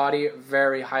and spotty,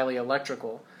 very highly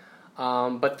electrical.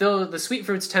 But the sweet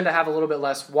fruits tend to have a little bit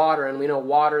less water, and we know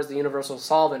water is the universal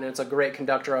solvent, and it's a great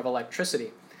conductor of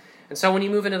electricity. And so when you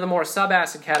move into the more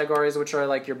subacid categories, which are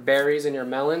like your berries and your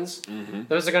melons,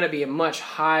 those are going to be much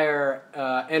higher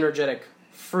energetic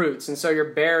fruits. And so your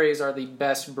berries are the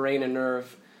best brain and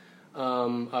nerve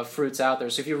of fruits out there.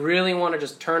 So if you really want to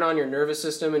just turn on your nervous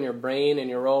system and your brain and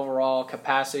your overall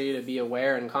capacity to be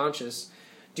aware and conscious,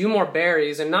 do more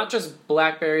berries, and not just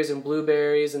blackberries and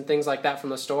blueberries and things like that from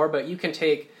the store, but you can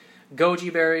take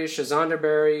goji berries, schizandra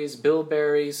berries,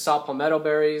 bilberries, saw palmetto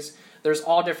berries. There's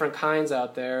all different kinds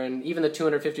out there, and even the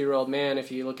 250-year-old man,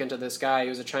 if you look into this guy, he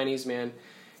was a Chinese man,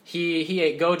 he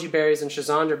ate goji berries and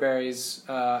schizandra berries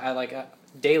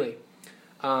daily.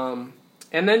 And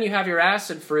then you have your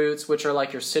acid fruits, which are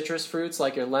like your citrus fruits,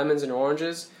 like your lemons and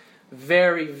oranges.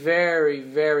 Very, very,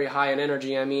 very high in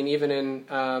energy. I mean, even in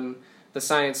the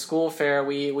science school fair,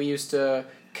 we used to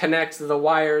connect the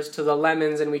wires to the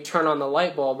lemons and we turn on the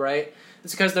light bulb, right?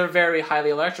 It's because they're very highly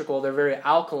electrical. They're very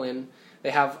alkaline. They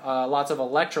have lots of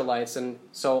electrolytes, and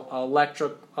so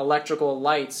electrical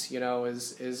lights,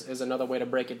 is another way to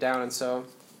break it down. And so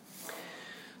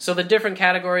the different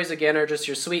categories again are just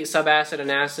your sweet, subacid,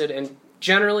 and acid. And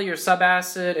generally, your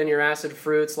subacid and your acid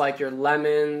fruits, like your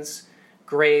lemons,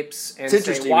 grapes, and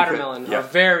say watermelon, are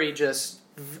very just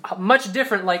much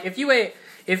different. Like if you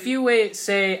ate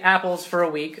say apples for a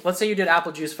week, let's say you did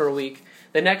apple juice for a week.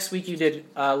 The next week you did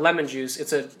lemon juice.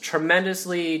 It's a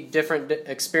tremendously different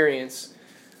experience,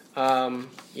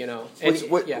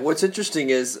 What's interesting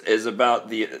is about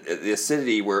the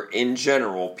acidity, where in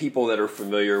general, people that are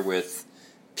familiar with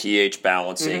pH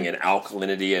balancing and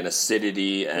alkalinity and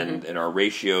acidity and our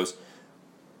ratios,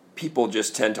 people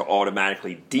just tend to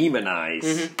automatically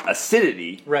demonize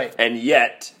acidity. Right. And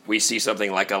yet we see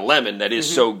something like a lemon that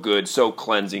is so good, so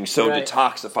cleansing, so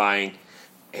detoxifying,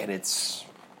 and it's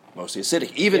mostly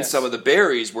acidic. Even some of the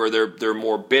berries where they're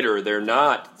more bitter, they're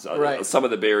not. Some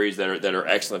of the berries that are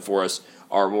excellent for us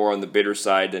are more on the bitter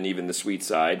side than even the sweet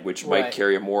side, which might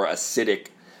carry a more acidic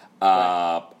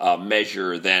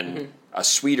measure than a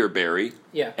sweeter berry.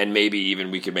 Yeah. And maybe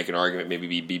even we could make an argument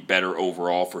maybe be better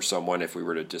overall for someone if we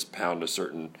were to just pound a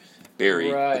certain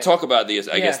berry. Right. But talk about the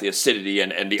acidity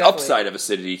and the upside of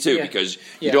acidity too, because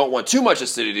you don't want too much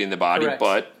acidity in the body,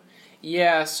 but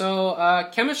yeah, so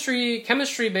chemistry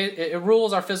it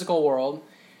rules our physical world,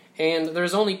 and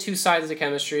there's only two sides to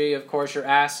chemistry. Of course, your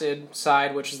acid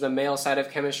side, which is the male side of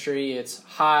chemistry, it's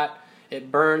hot,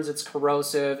 it burns, it's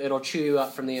corrosive, it'll chew you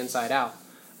up from the inside out.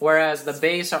 Whereas the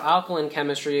base or alkaline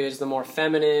chemistry is the more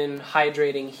feminine,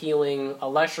 hydrating, healing,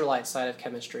 electrolyte side of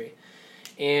chemistry.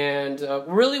 And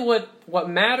really what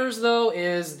matters, though,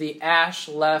 is the ash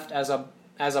left as a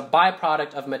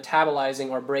byproduct of metabolizing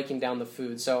or breaking down the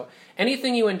food. So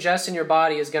anything you ingest in your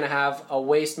body is going to have a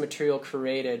waste material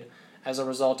created as a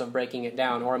result of breaking it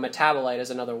down, or a metabolite is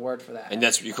another word for that. And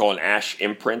that's what you call an ash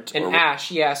imprint?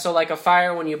 Ash, yeah. So like a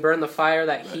fire, when you burn the fire,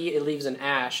 that heat, it leaves an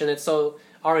ash. And it's so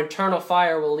our internal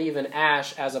fire will leave an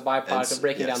ash as a byproduct of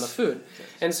breaking down the food.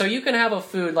 And so you can have a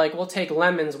food, like we'll take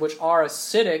lemons, which are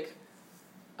acidic,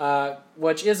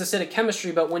 which is acidic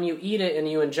chemistry, but when you eat it and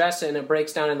you ingest it and it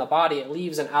breaks down in the body, it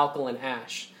leaves an alkaline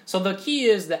ash. So the key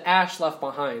is the ash left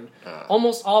behind.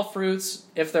 Almost all fruits,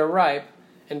 if they're ripe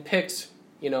and picked,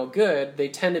 good, they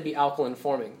tend to be alkaline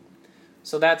forming.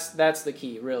 So that's the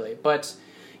key, really. But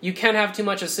you can have too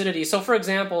much acidity. So, for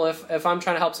example, if I'm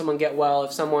trying to help someone get well,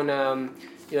 if someone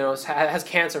has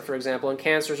cancer, for example, and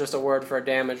cancer is just a word for a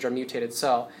damaged or mutated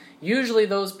cell, usually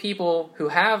those people who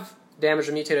have damaged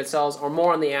or mutated cells are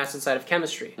more on the acid side of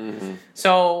chemistry. Mm-hmm.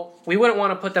 So we wouldn't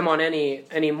want to put them on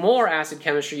any more acid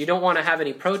chemistry. You don't want to have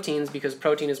any proteins because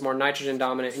protein is more nitrogen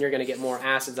dominant and you're going to get more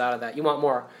acids out of that. You want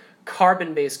more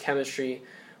carbon-based chemistry,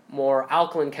 more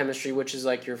alkaline chemistry, which is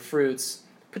like your fruits.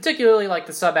 Particularly like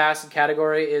the subacid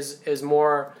category is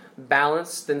more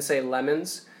balanced than, say,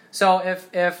 lemons. So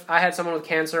if I had someone with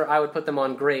cancer, I would put them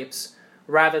on grapes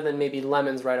rather than maybe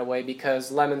lemons right away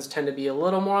because lemons tend to be a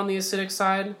little more on the acidic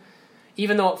side,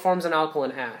 even though it forms an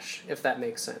alkaline ash, if that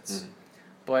makes sense.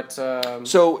 But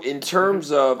so in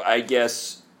terms of, I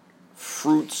guess,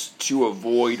 fruits to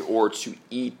avoid or to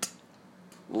eat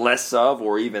less of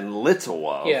or even little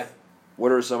of,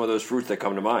 what are some of those fruits that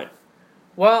come to mind?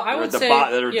 Well, I would say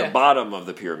that are at the bottom of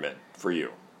the pyramid for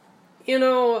you.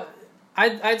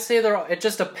 I'd say it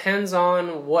just depends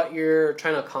on what you're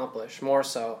trying to accomplish, more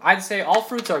so. I'd say all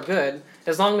fruits are good,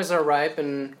 as long as they're ripe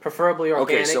and preferably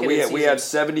organic. Okay, so we have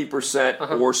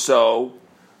 70% or so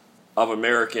of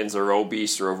Americans are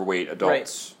obese or overweight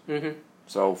adults. Right. Mm-hmm.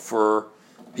 So for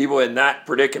people in that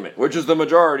predicament, which is the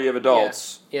majority of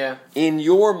adults, in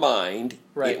your mind,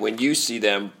 when you see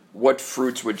them, what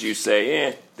fruits would you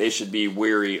say, they should be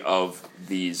wary of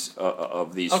these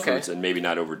fruits and maybe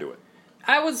not overdo it?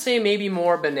 I would say maybe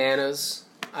more bananas.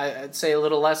 I'd say a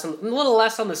little less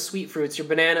on the sweet fruits. Your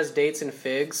bananas, dates, and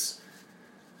figs.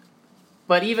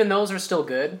 But even those are still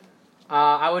good.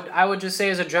 I would just say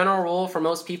as a general rule for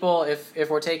most people, if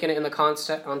we're taking it in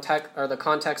the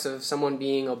context of someone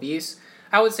being obese,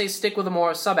 I would say stick with the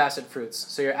more subacid fruits.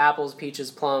 So your apples, peaches,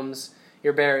 plums,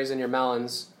 your berries, and your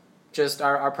melons just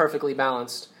are perfectly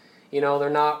balanced. They're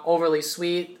not overly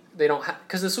sweet. They don't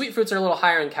because the sweet fruits are a little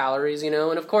higher in calories. And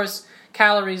of course,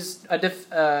 calories a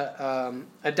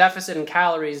deficit in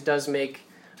calories does make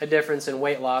a difference in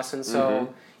weight loss, and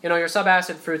so your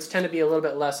subacid fruits tend to be a little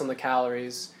bit less on the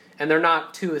calories, and they're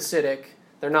not too acidic,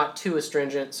 they're not too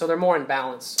astringent, so they're more in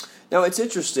balance. Now it's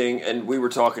interesting, and we were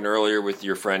talking earlier with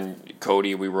your friend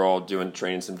Cody. We were all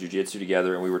training some jiu-jitsu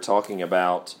together, and we were talking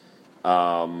about,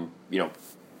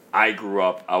 I grew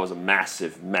up. I was a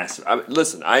massive.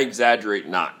 Listen, I exaggerate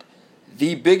not.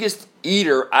 The biggest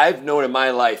eater I've known in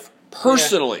my life,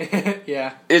 personally,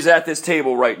 is at this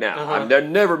table right now. I've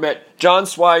never met John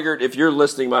Swigert. If you're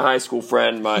listening, my high school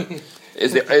friend, was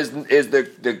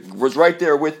right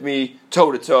there with me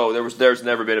toe to toe. There's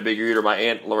never been a bigger eater. My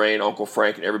Aunt Lorraine, Uncle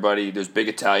Frank, and everybody. There's big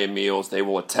Italian meals. They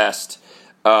will attest.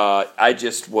 I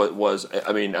just was.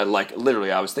 I mean, I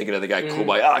was thinking of the guy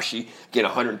Kobayashi, again,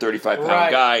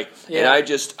 135-pound guy, and I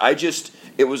just,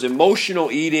 it was emotional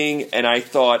eating, and I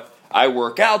thought, I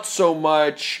work out so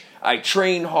much, I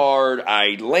train hard,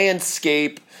 I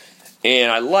landscape,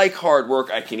 and I like hard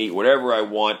work. I can eat whatever I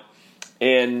want,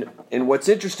 and what's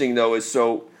interesting though is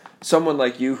someone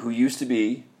like you who used to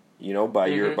be, by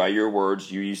your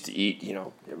words, you used to eat,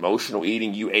 emotional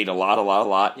eating. You ate a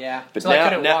lot. Yeah, but now I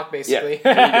couldn't walk, basically.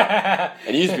 Yeah,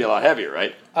 and you used to be a lot heavier,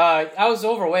 right? I was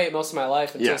overweight most of my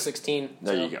life until 16.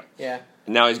 There you go. Yeah.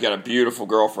 And now he's got a beautiful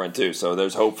girlfriend, too, so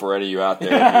there's hope for any of you out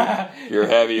there. You're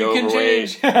heavy,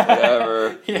 overweight,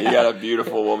 whatever. You got a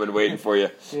beautiful woman waiting for you.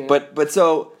 Yeah. But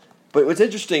what's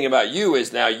interesting about you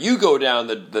is now you go down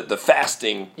the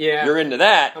fasting. Yeah. You're into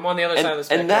that. I'm on the other side of the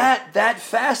spectrum. And that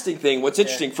fasting thing, what's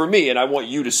interesting for me, and I want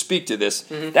you to speak to this,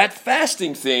 that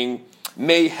fasting thing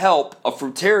may help a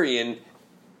fruitarian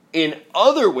in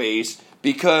other ways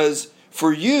because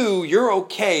for you, you're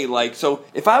okay. So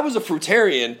if I was a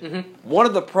fruitarian, one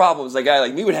of the problems a guy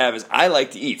like me would have is I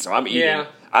like to eat. So I'm eating. Yeah.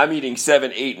 I'm eating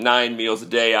 7, 8, 9 meals a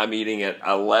day. I'm eating at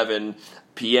 11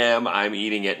 p.m. I'm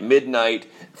eating at midnight.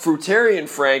 Fruitarian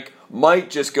Frank might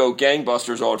just go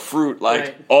gangbusters on fruit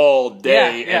all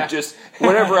day and just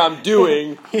whatever I'm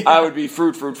doing, I would be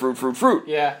fruit.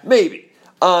 Yeah. Maybe.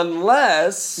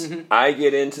 Unless I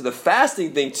get into the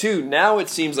fasting thing too. Now it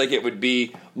seems like it would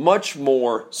be much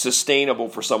more sustainable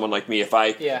for someone like me if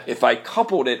I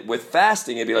coupled it with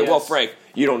fasting. It'd be like, well, Frank,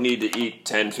 you don't need to eat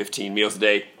 10, 15 meals a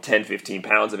day, 10, 15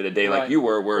 pounds of it a day like you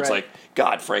were, where it's like,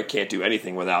 God, Frank can't do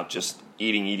anything without just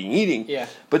eating. Yeah.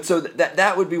 But so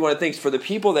that would be one of the things for the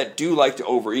people that do like to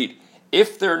overeat.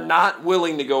 If they're not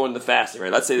willing to go into fasting,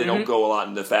 right? Let's say they don't go a lot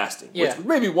into fasting, which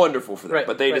may be wonderful for them,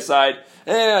 but they decide,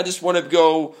 I just want to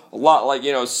go a lot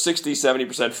 60,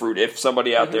 70% fruit, if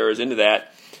somebody out there is into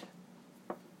that.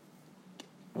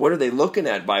 what are they looking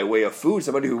at by way of food?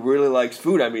 Somebody who really likes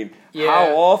food. I mean, Yeah.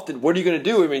 how often? What are you going to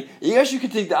do? I mean, I guess you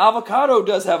could think the avocado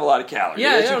does have a lot of calories.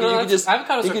 Yeah, I guess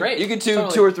avocados are great. You could do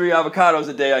Totally. 2 or 3 avocados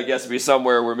a day. I guess be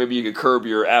somewhere where maybe you could curb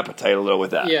your appetite a little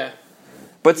with that. Yeah.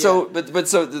 But so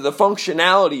the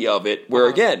functionality of it, where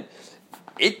again,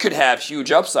 it could have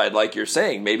huge upside, like you're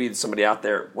saying. Maybe somebody out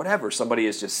there, whatever, somebody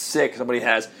is just sick. Somebody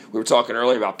has. We were talking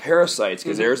earlier about parasites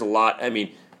because there's a lot. I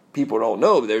mean, people don't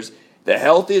know. But there's the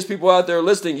healthiest people out there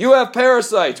listening. You have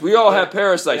parasites. We all have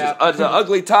parasites. Yeah. It's an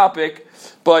ugly topic,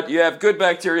 but you have good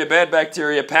bacteria, bad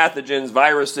bacteria, pathogens,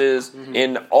 viruses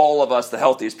in all of us, the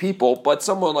healthiest people. But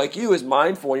someone like you is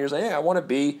mindful, and you're saying, hey,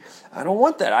 I don't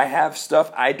want that. I have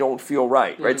stuff I don't feel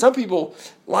right. Right? Some people,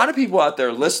 a lot of people out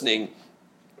there listening,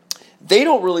 they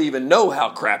don't really even know how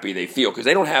crappy they feel because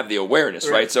they don't have the awareness,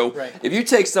 right? So if you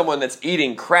take someone that's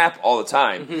eating crap all the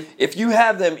time, if you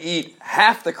have them eat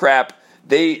half the crap,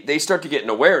 they start to get an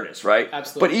awareness, right?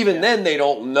 Absolutely. But even then, they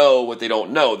don't know what they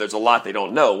don't know. There's a lot they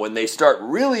don't know. When they start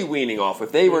really weaning off,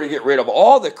 if they were to get rid of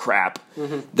all the crap,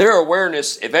 their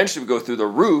awareness eventually would go through the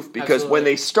roof because when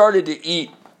they started to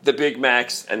eat the Big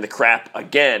Macs and the crap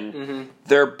again,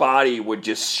 their body would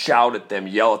just shout at them,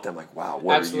 yell at them, like, wow,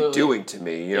 what are you doing to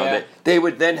me? You know, they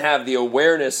would then have the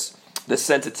awareness, the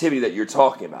sensitivity that you're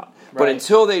talking about. But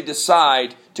until they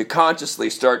decide to consciously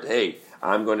start, hey,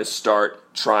 I'm going to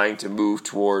start trying to move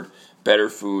toward better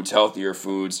foods, healthier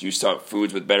foods, you start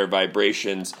foods with better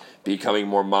vibrations, becoming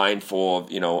more mindful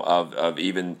of, of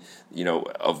even,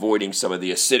 avoiding some of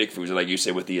the acidic foods, like you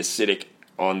say, with the acidic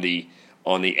on the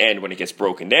end when it gets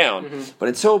broken down. But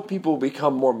until people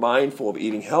become more mindful of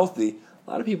eating healthy,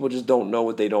 a lot of people just don't know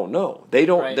what they don't know. They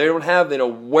don't have an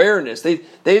awareness.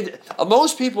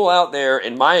 Most people out there,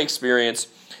 in my experience,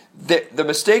 the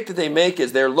mistake that they make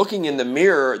is they're looking in the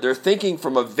mirror, they're thinking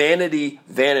from a vanity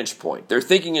vantage point. They're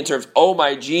thinking in terms, oh,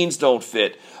 my jeans don't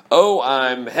fit. Oh,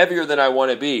 I'm heavier than I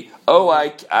want to be. Oh,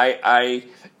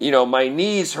 my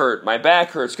knees hurt, my back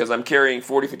hurts because I'm carrying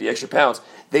 40, 50 extra pounds.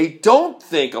 They don't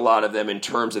think, a lot of them, in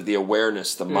terms of the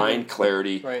awareness, the mind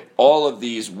clarity, all of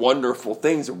these wonderful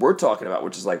things that we're talking about,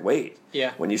 which is like, wait,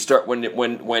 when you start, when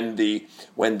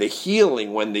the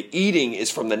healing, when the eating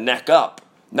is from the neck up,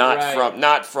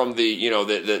 not from the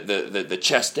the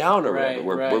chest down or whatever.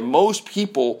 Where most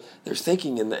people, they're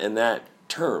thinking in that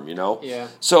term, Yeah.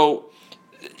 So,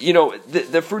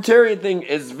 the fruitarian thing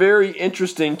is very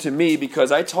interesting to me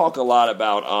because I talk a lot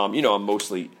about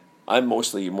I'm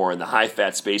mostly more in the high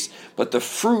fat space, but the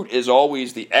fruit is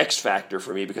always the X factor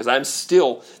for me because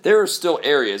there are still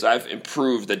areas I've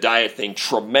improved the diet thing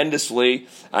tremendously.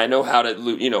 I know how to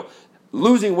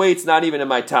losing weight's not even in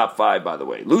my top 5, by the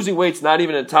way. Losing weight's not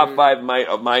even in the top 5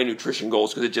 of my nutrition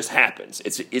goals because it just happens.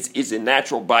 It's a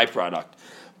natural byproduct.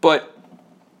 But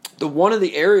one of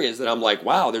the areas that I'm like,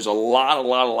 wow, there's a lot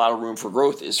of room for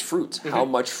growth is fruits. How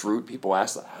much fruit? People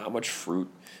ask that. How much fruit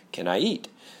can I eat?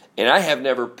 And I have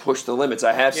never pushed the limits.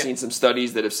 I have seen some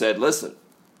studies that have said, listen,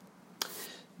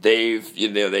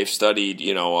 they've studied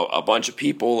a bunch of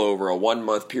people over a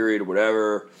 1-month period or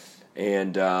whatever.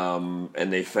 And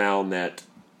they found that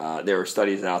there are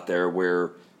studies out there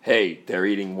where, hey, they're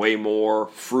eating way more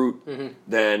fruit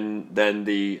than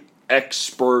the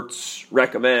experts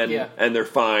recommend, and they're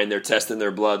fine. They're testing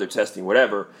their blood. They're testing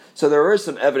whatever. So there is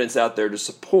some evidence out there to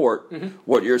support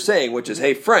what you're saying, which is,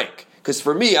 hey, Frank. Because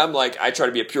for me, I'm like, I try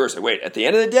to be a purist. Wait, at the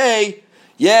end of the day,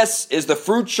 yes, is the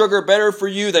fruit sugar better for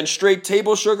you than straight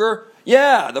table sugar?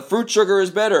 Yeah, the fruit sugar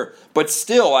is better, but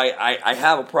still, I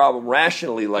have a problem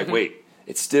rationally. Like, wait,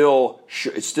 it's still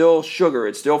sugar, it's still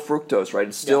fructose, right?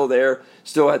 It's still there,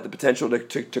 still had the potential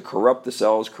to corrupt the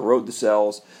cells, corrode the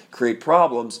cells, create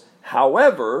problems.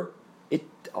 However,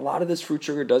 a lot of this fruit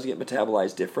sugar does get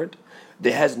metabolized different.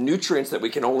 It has nutrients that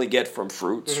we can only get from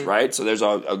fruits, right? So there's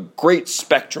a great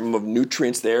spectrum of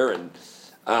nutrients there,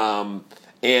 and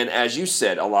as you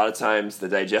said, a lot of times the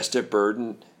digestive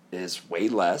burden is way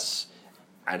less.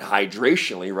 And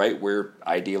hydrationally, right, we're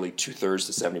ideally 2/3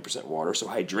 to 70% water. So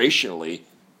hydrationally,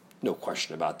 no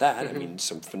question about that. I mean,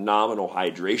 some phenomenal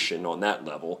hydration on that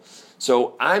level.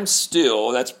 So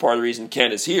that's part of the reason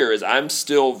Ken is here, is I'm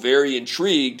still very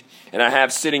intrigued, and I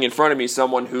have sitting in front of me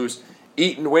someone who's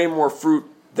eaten way more fruit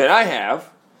than I have,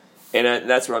 and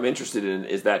that's what I'm interested in,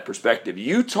 is that perspective.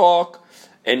 You talk,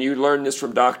 and you learned this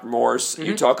from Dr. Morse,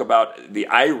 you talk about the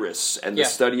iris and the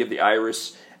study of the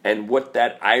iris, and what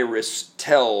that iris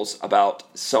tells about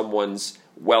someone's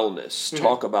wellness.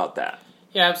 Talk about that.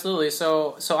 Yeah, absolutely.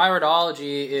 So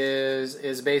iridology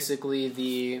is basically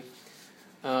the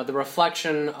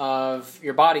reflection of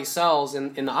your body cells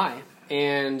in the eye,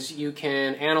 and you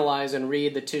can analyze and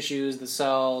read the tissues, the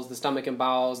cells, the stomach and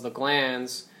bowels, the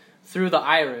glands through the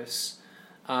iris.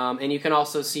 And you can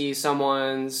also see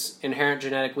someone's inherent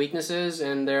genetic weaknesses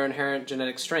and their inherent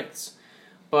genetic strengths.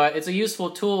 But it's a useful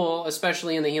tool,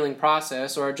 especially in the healing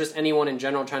process, or just anyone in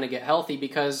general trying to get healthy,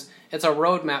 because it's a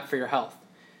roadmap for your health.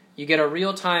 You get a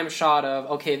real-time shot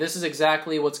of, okay, this is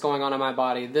exactly what's going on in my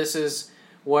body. This is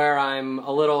where I'm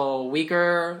a little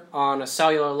weaker on a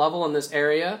cellular level in this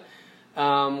area,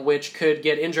 which could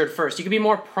get injured first. You could be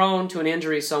more prone to an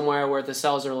injury somewhere where the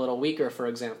cells are a little weaker, for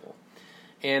example.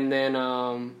 And then,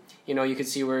 you can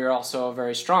see where you're also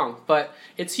very strong. But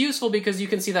it's useful because you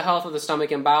can see the health of the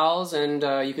stomach and bowels, and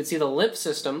you can see the lymph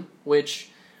system, which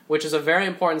is a very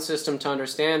important system to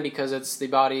understand because it's the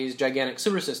body's gigantic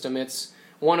sewer system. It's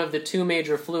one of the two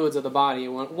major fluids of the body.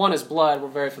 One is blood, we're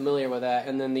very familiar with that,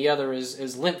 and then the other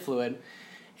is lymph fluid.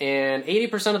 And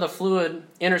 80% of the fluid,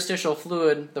 interstitial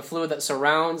fluid, the fluid that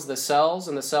surrounds the cells,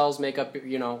 and the cells make up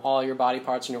all your body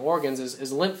parts and your organs,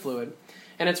 is lymph fluid.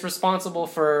 And it's responsible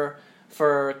for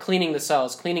cleaning the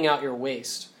cells, cleaning out your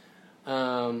waste.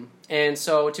 And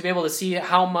so to be able to see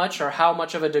how much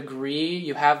of a degree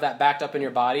you have that backed up in your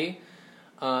body,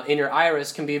 in your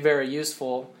iris, can be very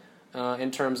useful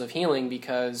in terms of healing,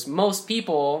 because most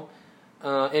people,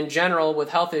 in general, with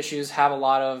health issues, have a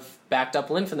lot of backed up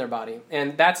lymph in their body.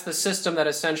 And that's the system that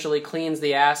essentially cleans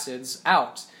the acids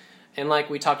out. And like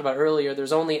we talked about earlier,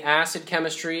 there's only acid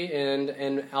chemistry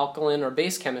and alkaline or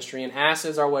base chemistry, and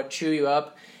acids are what chew you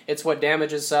up. It's what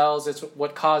damages cells. It's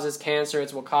what causes cancer.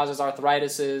 It's what causes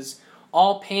arthritis.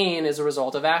 All pain is a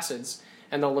result of acids,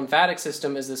 and the lymphatic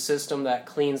system is the system that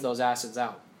cleans those acids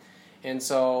out. And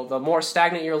so the more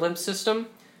stagnant your lymph system,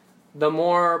 the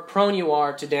more prone you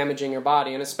are to damaging your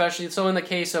body. And especially so in the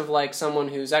case of like someone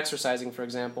who's exercising, for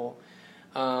example,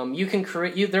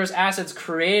 there's acids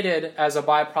created as a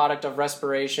byproduct of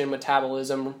respiration,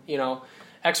 metabolism.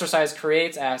 Exercise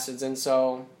creates acids, and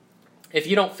so if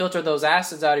you don't filter those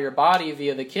acids out of your body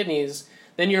via the kidneys,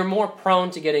 then you're more prone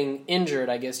to getting injured,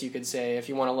 I guess you could say, if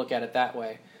you want to look at it that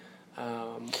way.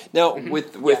 Now,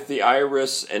 with the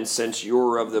iris, and since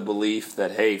you're of the belief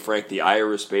that, hey, Frank, the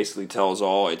iris basically tells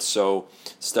all, it's so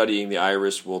studying the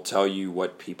iris will tell you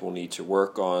what people need to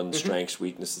work on, strengths,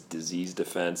 weaknesses, disease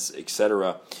defense,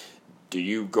 etc. Do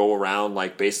you go around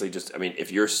like basically just,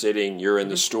 if you're in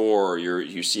the store or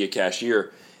you see a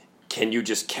cashier, can you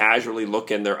just casually look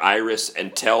in their iris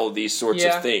and tell these sorts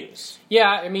of things?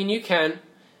 Yeah, you can.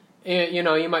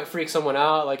 You might freak someone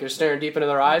out, like you're staring deep into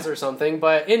their eyes or something.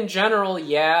 But in general,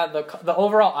 the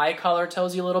overall eye color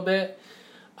tells you a little bit.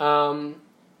 And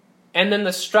then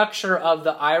the structure of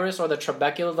the iris or the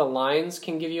trabecula, the lines,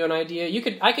 can give you an idea.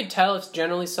 I could tell if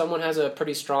generally someone has a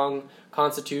pretty strong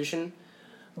constitution.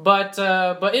 But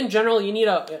in general, you need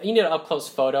an up close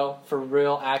photo for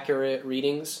real accurate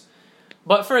readings.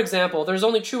 But for example, there's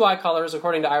only two eye colors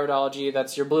according to iridology.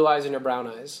 That's your blue eyes and your brown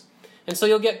eyes. And so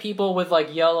you'll get people with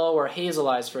like yellow or hazel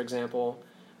eyes, for example.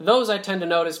 Those I tend to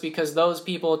notice because those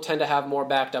people tend to have more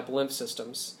backed up lymph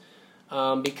systems.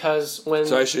 So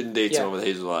I shouldn't date someone with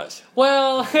hazel eyes.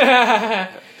 Well,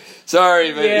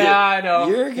 sorry, but I know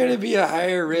you're going to be a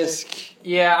higher risk.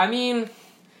 Yeah,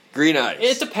 green eyes.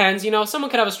 It depends. Someone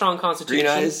could have a strong constitution.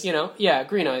 Green eyes.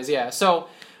 Green eyes. Yeah. So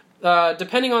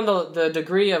depending on the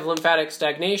degree of lymphatic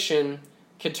stagnation,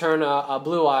 could turn a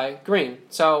blue eye green.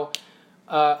 So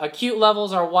acute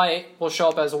levels are white, will show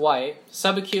up as white.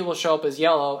 Subacute will show up as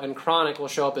yellow, and chronic will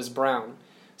show up as brown.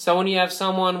 So when you have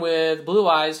someone with blue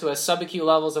eyes who has subacute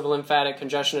levels of lymphatic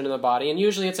congestion in their body, and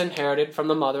usually it's inherited from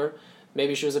the mother,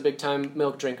 maybe she was a big-time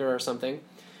milk drinker or something.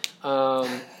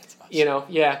 That's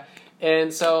awesome.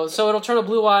 And so it'll turn a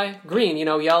blue eye green.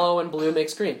 Yellow and blue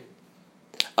makes green.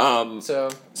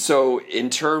 So in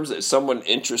terms of someone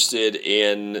interested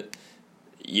in,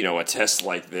 a test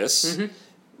like this,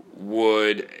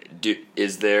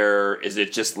 is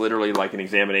it just literally like an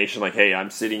examination? Like, hey, I'm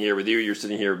sitting here with you, you're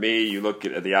sitting here with me. You look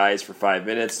at the eyes for 5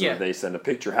 minutes, and they send a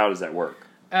picture. How does that work?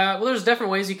 Well, there's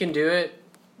different ways you can do it.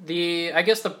 I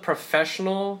guess the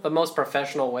most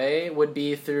professional way would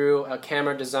be through a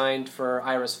camera designed for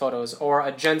iris photos, or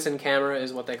a Jensen camera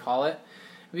is what they call it.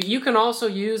 You can also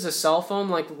use a cell phone.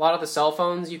 Like a lot of the cell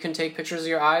phones, you can take pictures of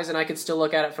your eyes, and I could still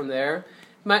look at it from there.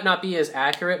 It might not be as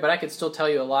accurate, but I could still tell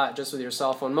you a lot just with your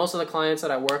cell phone. Most of the clients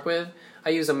that I work with, I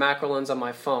use a macro lens on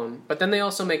my phone. But then they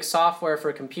also make software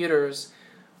for computers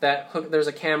that there's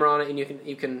a camera on it, and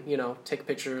you can take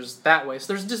pictures that way.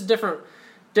 So there's just different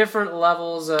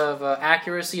levels of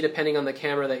accuracy depending on the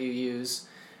camera that you use.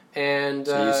 And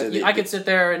I could sit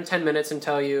there in 10 minutes and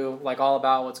tell you like all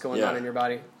about what's going on in your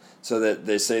body. So that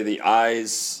they say the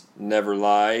eyes never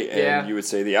lie, and you would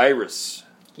say the iris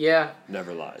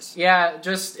never lies. Yeah,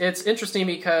 it's interesting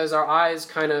because our eyes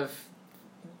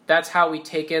that's how we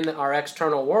take in our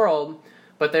external world,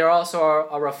 but they're also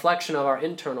a reflection of our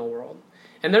internal world.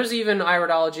 And there's even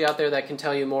iridology out there that can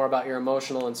tell you more about your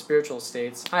emotional and spiritual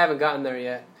states. I haven't gotten there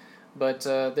yet, but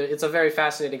it's a very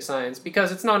fascinating science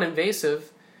because it's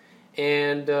non-invasive,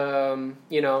 and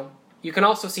you can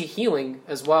also see healing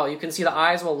as well. You can see the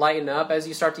eyes will lighten up as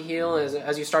you start to heal,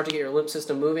 as you start to get your lymph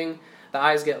system moving. The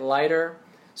eyes get lighter,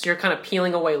 so you're kind of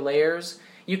peeling away layers.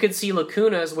 You could see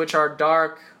lacunas, which are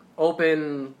dark,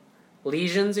 open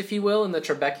lesions, if you will, in the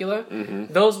trabecula.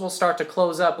 Mm-hmm. Those will start to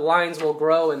close up. Lines will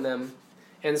grow in them.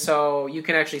 And so you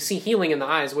can actually see healing in the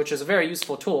eyes, which is a very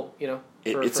useful tool,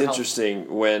 It's for interesting.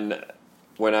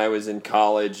 When I was in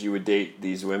college, you would date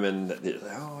these women that they're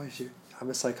like, I'm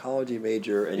a psychology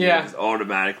major, and you just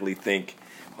automatically think,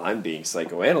 I'm being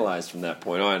psychoanalyzed from that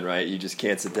point on, right? You just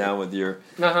can't sit down with your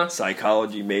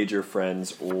psychology major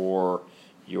friends or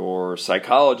your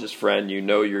psychologist friend.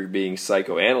 You're being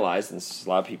psychoanalyzed, and a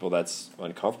lot of people that's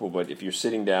uncomfortable. But if you're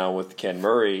sitting down with Ken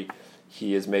Murray,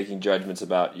 he is making judgments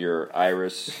about your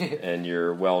iris and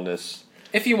your wellness.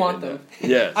 If you want them.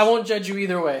 Yes. I won't judge you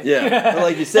either way. Yeah. But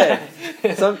like you said,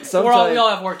 sometimes we all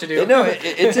have work to do.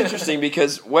 It's interesting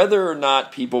because whether or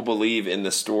not people believe in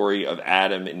the story of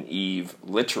Adam and Eve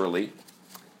literally,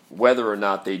 whether or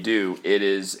not they do, it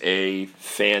is a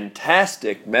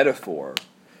fantastic metaphor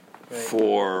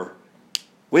for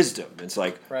wisdom. It's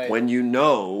like when you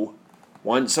know,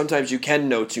 sometimes you can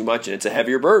know too much, and it's a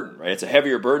heavier burden, right? It's a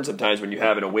heavier burden sometimes when you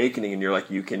have an awakening and you're like,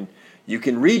 you can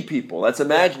read people. Let's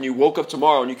imagine you woke up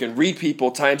tomorrow and you can read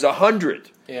people times 100.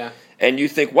 Yeah. And you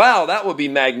think, wow, that would be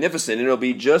magnificent. And it'll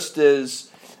be just as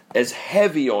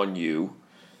heavy on you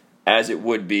as it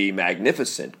would be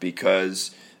magnificent,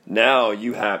 because now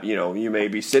you have, you may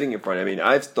be sitting in front. I mean,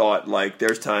 I've thought, like,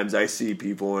 there's times I see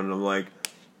people and I'm like,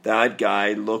 that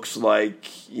guy looks like,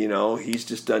 he's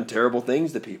just done terrible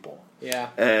things to people. Yeah.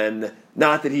 And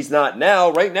not that he's not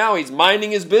now. Right now, he's minding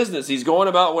his business. He's going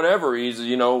about whatever. He's,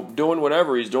 doing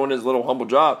whatever. He's doing his little humble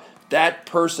job. That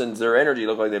person's, their energy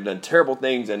look like they've done terrible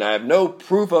things, and I have no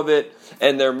proof of it,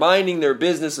 and they're minding their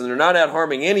business, and they're not out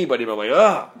harming anybody, but I'm like,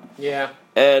 ugh. Yeah.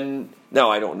 And now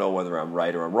I don't know whether I'm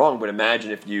right or I'm wrong, but imagine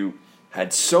if you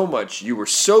had so much, you were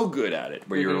so good at it,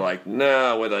 where you're like,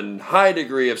 nah, with a high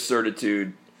degree of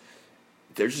certitude.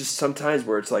 There's just some times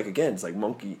where it's like, again, it's like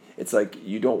monkey. It's like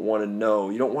you don't want to know.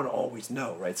 You don't want to always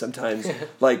know, right? Sometimes,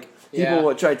 like, people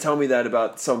will try to tell me that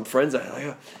about some friends. I'm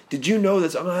like, did you know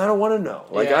this? I'm like, I don't want to know.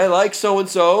 Like, I like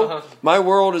so-and-so. My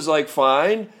world is, like,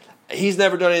 fine. He's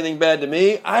never done anything bad to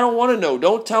me. I don't want to know.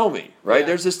 Don't tell me, right? Yeah.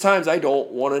 There's just times I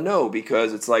don't want to know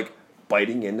because it's like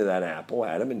biting into that apple,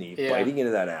 Adam and Eve, biting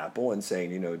into that apple and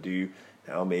saying,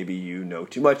 now maybe you know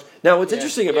too much. Now, what's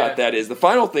interesting about that is, the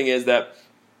final thing is that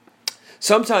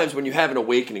sometimes when you have an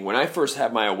awakening, when I first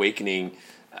had my awakening,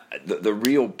 the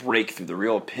real breakthrough, the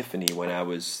real epiphany when I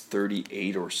was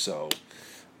 38 or so,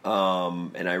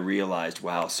 and I realized,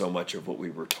 wow, so much of what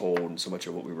we were told and so much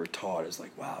of what we were taught is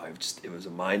like, wow, it was a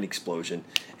mind explosion,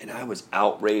 and I was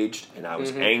outraged and I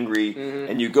was angry,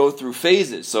 and you go through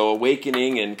phases. So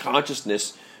awakening and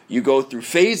consciousness, you go through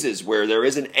phases where there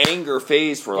is an anger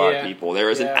phase for a lot of people.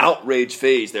 There is an outrage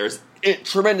phase. There's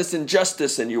tremendous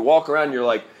injustice, and you walk around and you're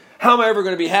like, how am I ever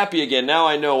going to be happy again? Now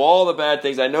I know all the bad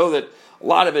things. I know that a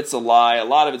lot of it's a lie. A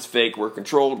lot of it's fake. We're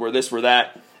controlled. We're this, we're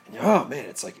that. And oh, man,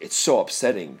 it's like, it's so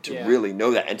upsetting to really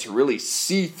know that and to really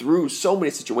see through so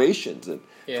many situations and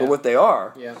for what they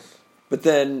are. Yeah. But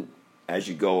then as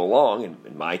you go along,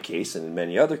 in my case and in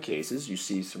many other cases, you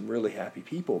see some really happy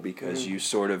people because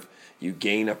you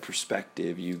gain a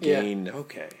perspective. You gain,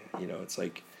 it's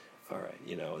like, all right,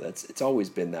 it's always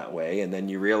been that way. And then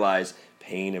you realize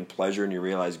pain and pleasure, and you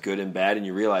realize good and bad, and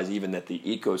you realize even that the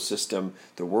ecosystem,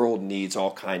 the world needs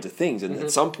all kinds of things. And at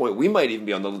some point, we might even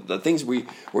be on the things we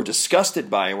were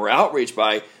disgusted by and were outraged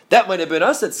by. That might have been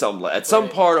us at some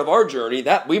part of our journey.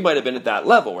 That we might have been at that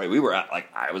level, right? We were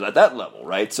I was at that level,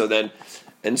 right? So then,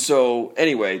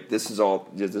 anyway, this is all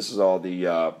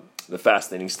the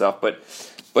fascinating stuff. But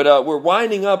we're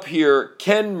winding up here.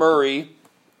 Ken Murray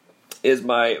is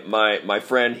my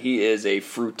friend. He is a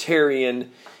fruitarian.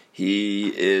 He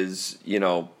is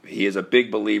a big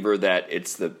believer that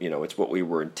it's what we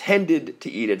were intended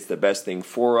to eat. It's the best thing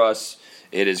for us.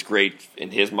 It is great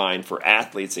in his mind for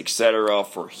athletes, etc.,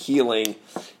 for healing.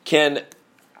 Ken,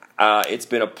 it's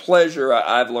been a pleasure.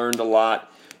 I've learned a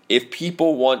lot. If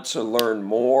people want to learn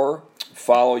more,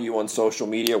 follow you on social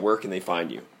media, where can they find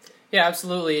you? Yeah,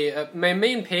 absolutely. My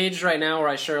main page right now, where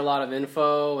I share a lot of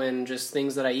info and just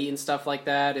things that I eat and stuff like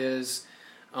that, is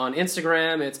on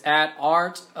Instagram. It's at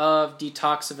Art of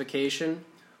Detoxification.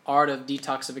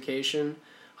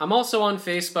 I'm also on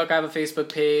Facebook. I have a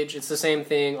Facebook page. It's the same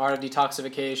thing, Art of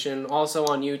Detoxification. Also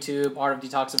on YouTube, Art of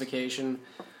Detoxification.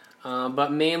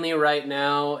 But mainly right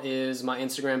now is my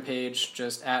Instagram page,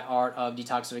 just at Art of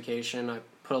Detoxification. I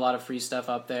put a lot of free stuff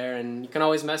up there, and you can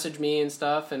always message me and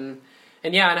stuff. And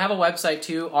yeah, and I have a website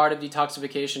too,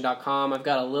 artofdetoxification.com. I've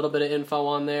got a little bit of info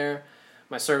on there,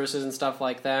 my services and stuff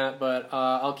like that, but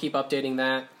I'll keep updating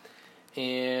that.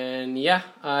 And yeah,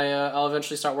 I'll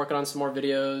eventually start working on some more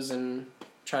videos and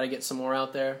try to get some more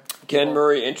out there. Ken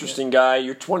Murray, interesting guy.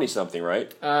 You're 20-something,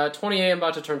 right? 28, I'm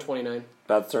about to turn 29.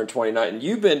 About to turn 29. And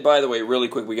you've been, by the way, really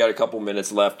quick, we got a couple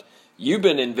minutes left. You've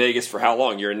been in Vegas for how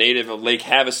long? You're a native of Lake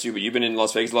Havasu, but you've been in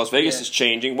Las Vegas. Las Vegas is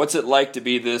changing. What's it like to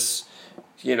be this,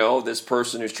 this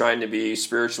person who's trying to be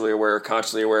spiritually aware,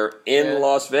 consciously aware in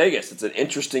Las Vegas? It's an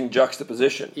interesting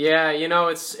juxtaposition. Yeah,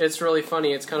 it's really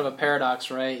funny. It's kind of a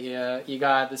paradox, right? Yeah, you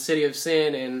got the city of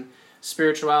sin and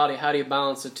spirituality. How do you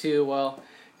balance the two? Well,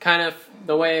 kind of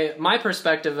the way my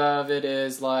perspective of it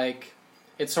is like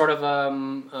it's sort of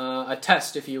a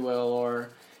test, if you will, or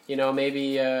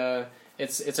maybe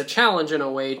it's a challenge in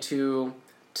a way to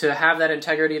have that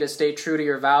integrity, to stay true to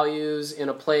your values in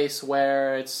a place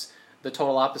where it's the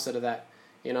total opposite of that.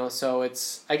 So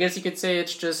I guess you could say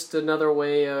it's just another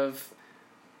way of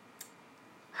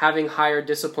having higher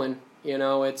discipline.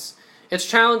 It's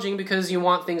challenging because you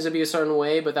want things to be a certain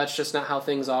way, but that's just not how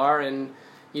things are, and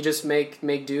you just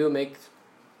make do, make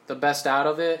the best out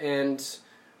of it, and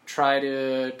try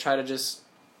to just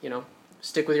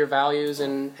stick with your values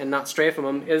and not stray from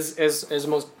them. As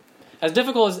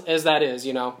difficult as that is,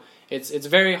 it's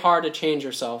very hard to change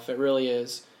yourself. It really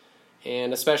is,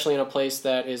 and especially in a place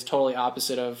that is totally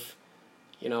opposite of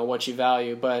what you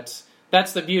value. But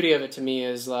that's the beauty of it to me,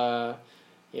 is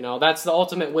that's the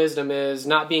ultimate wisdom, is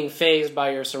not being fazed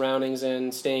by your surroundings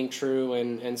and staying true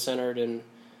and centered and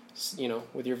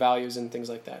with your values and things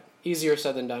like that. Easier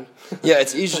said than done. Yeah,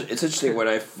 it's easy. It's interesting.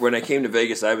 When I came to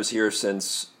Vegas, I was here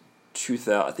since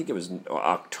 2000. I think it was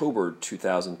October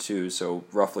 2002, so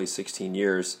roughly 16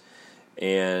 years.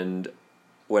 And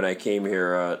when I came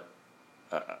here,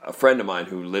 a friend of mine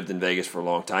who lived in Vegas for a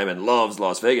long time and loves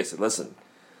Las Vegas said, "Listen,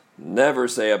 never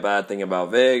say a bad thing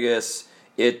about Vegas.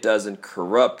 It doesn't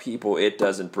corrupt people. It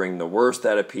doesn't bring the worst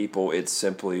out of people. It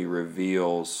simply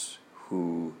reveals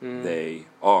who they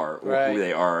are, or who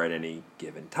they are at any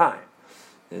given time."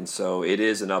 And so it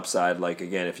is an upside. Like,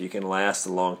 again, if you can last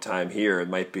a long time here, it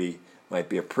might be a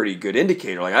pretty good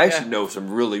indicator. Like, I actually know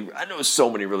I know so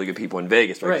many really good people in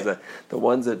Vegas, right? Because the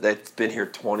ones that's been here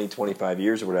 20, 25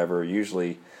 years or whatever are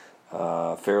usually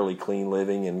fairly clean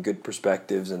living and good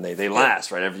perspectives, and they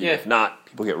last, right? If not,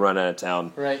 people get run out of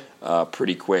town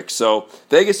pretty quick. So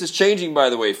Vegas is changing, by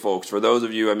the way, folks. For those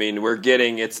of you,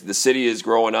 the city is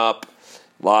growing up.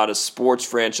 A lot of sports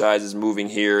franchises moving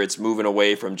here. It's moving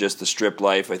away from just the strip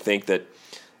life. I think that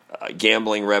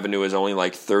gambling revenue is only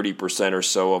like 30% or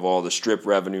so of all the strip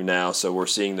revenue now. So we're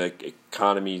seeing the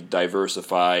economy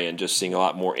diversify and just seeing a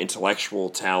lot more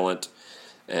intellectual talent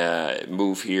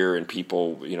move here, and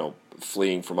people,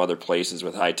 fleeing from other places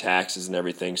with high taxes and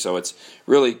everything. So it's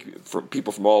really for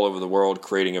people from all over the world,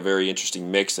 creating a very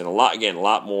interesting mix, and a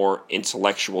lot more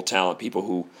intellectual talent, people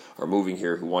who are moving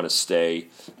here who want to stay,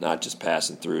 not just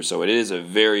passing through. So it is a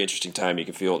very interesting time. You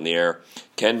can feel it in the air.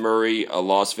 Ken Murray, a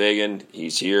Las Vegan,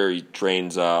 he's here. He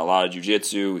trains a lot of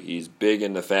jiu-jitsu. He's big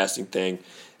in the fasting thing,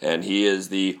 and he is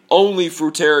the only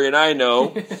fruitarian I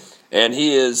know. And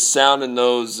he is sounding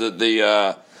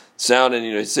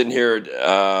sitting here,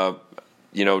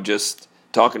 just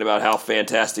talking about how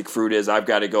fantastic fruit is. I've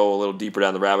got to go a little deeper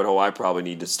down the rabbit hole. I probably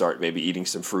need to start maybe eating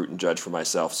some fruit and judge for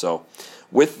myself. So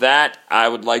with that, I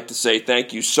would like to say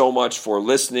thank you so much for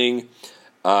listening.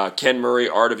 Ken Murray,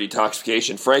 Art of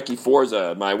Detoxification. Frankie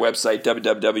Forza, my website,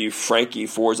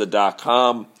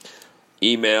 www.frankieforza.com.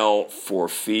 Email for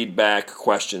feedback,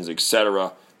 questions,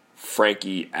 etc.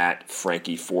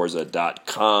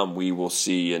 Frankie@frankieforza.com. We will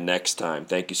see you next time.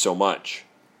 Thank you so much.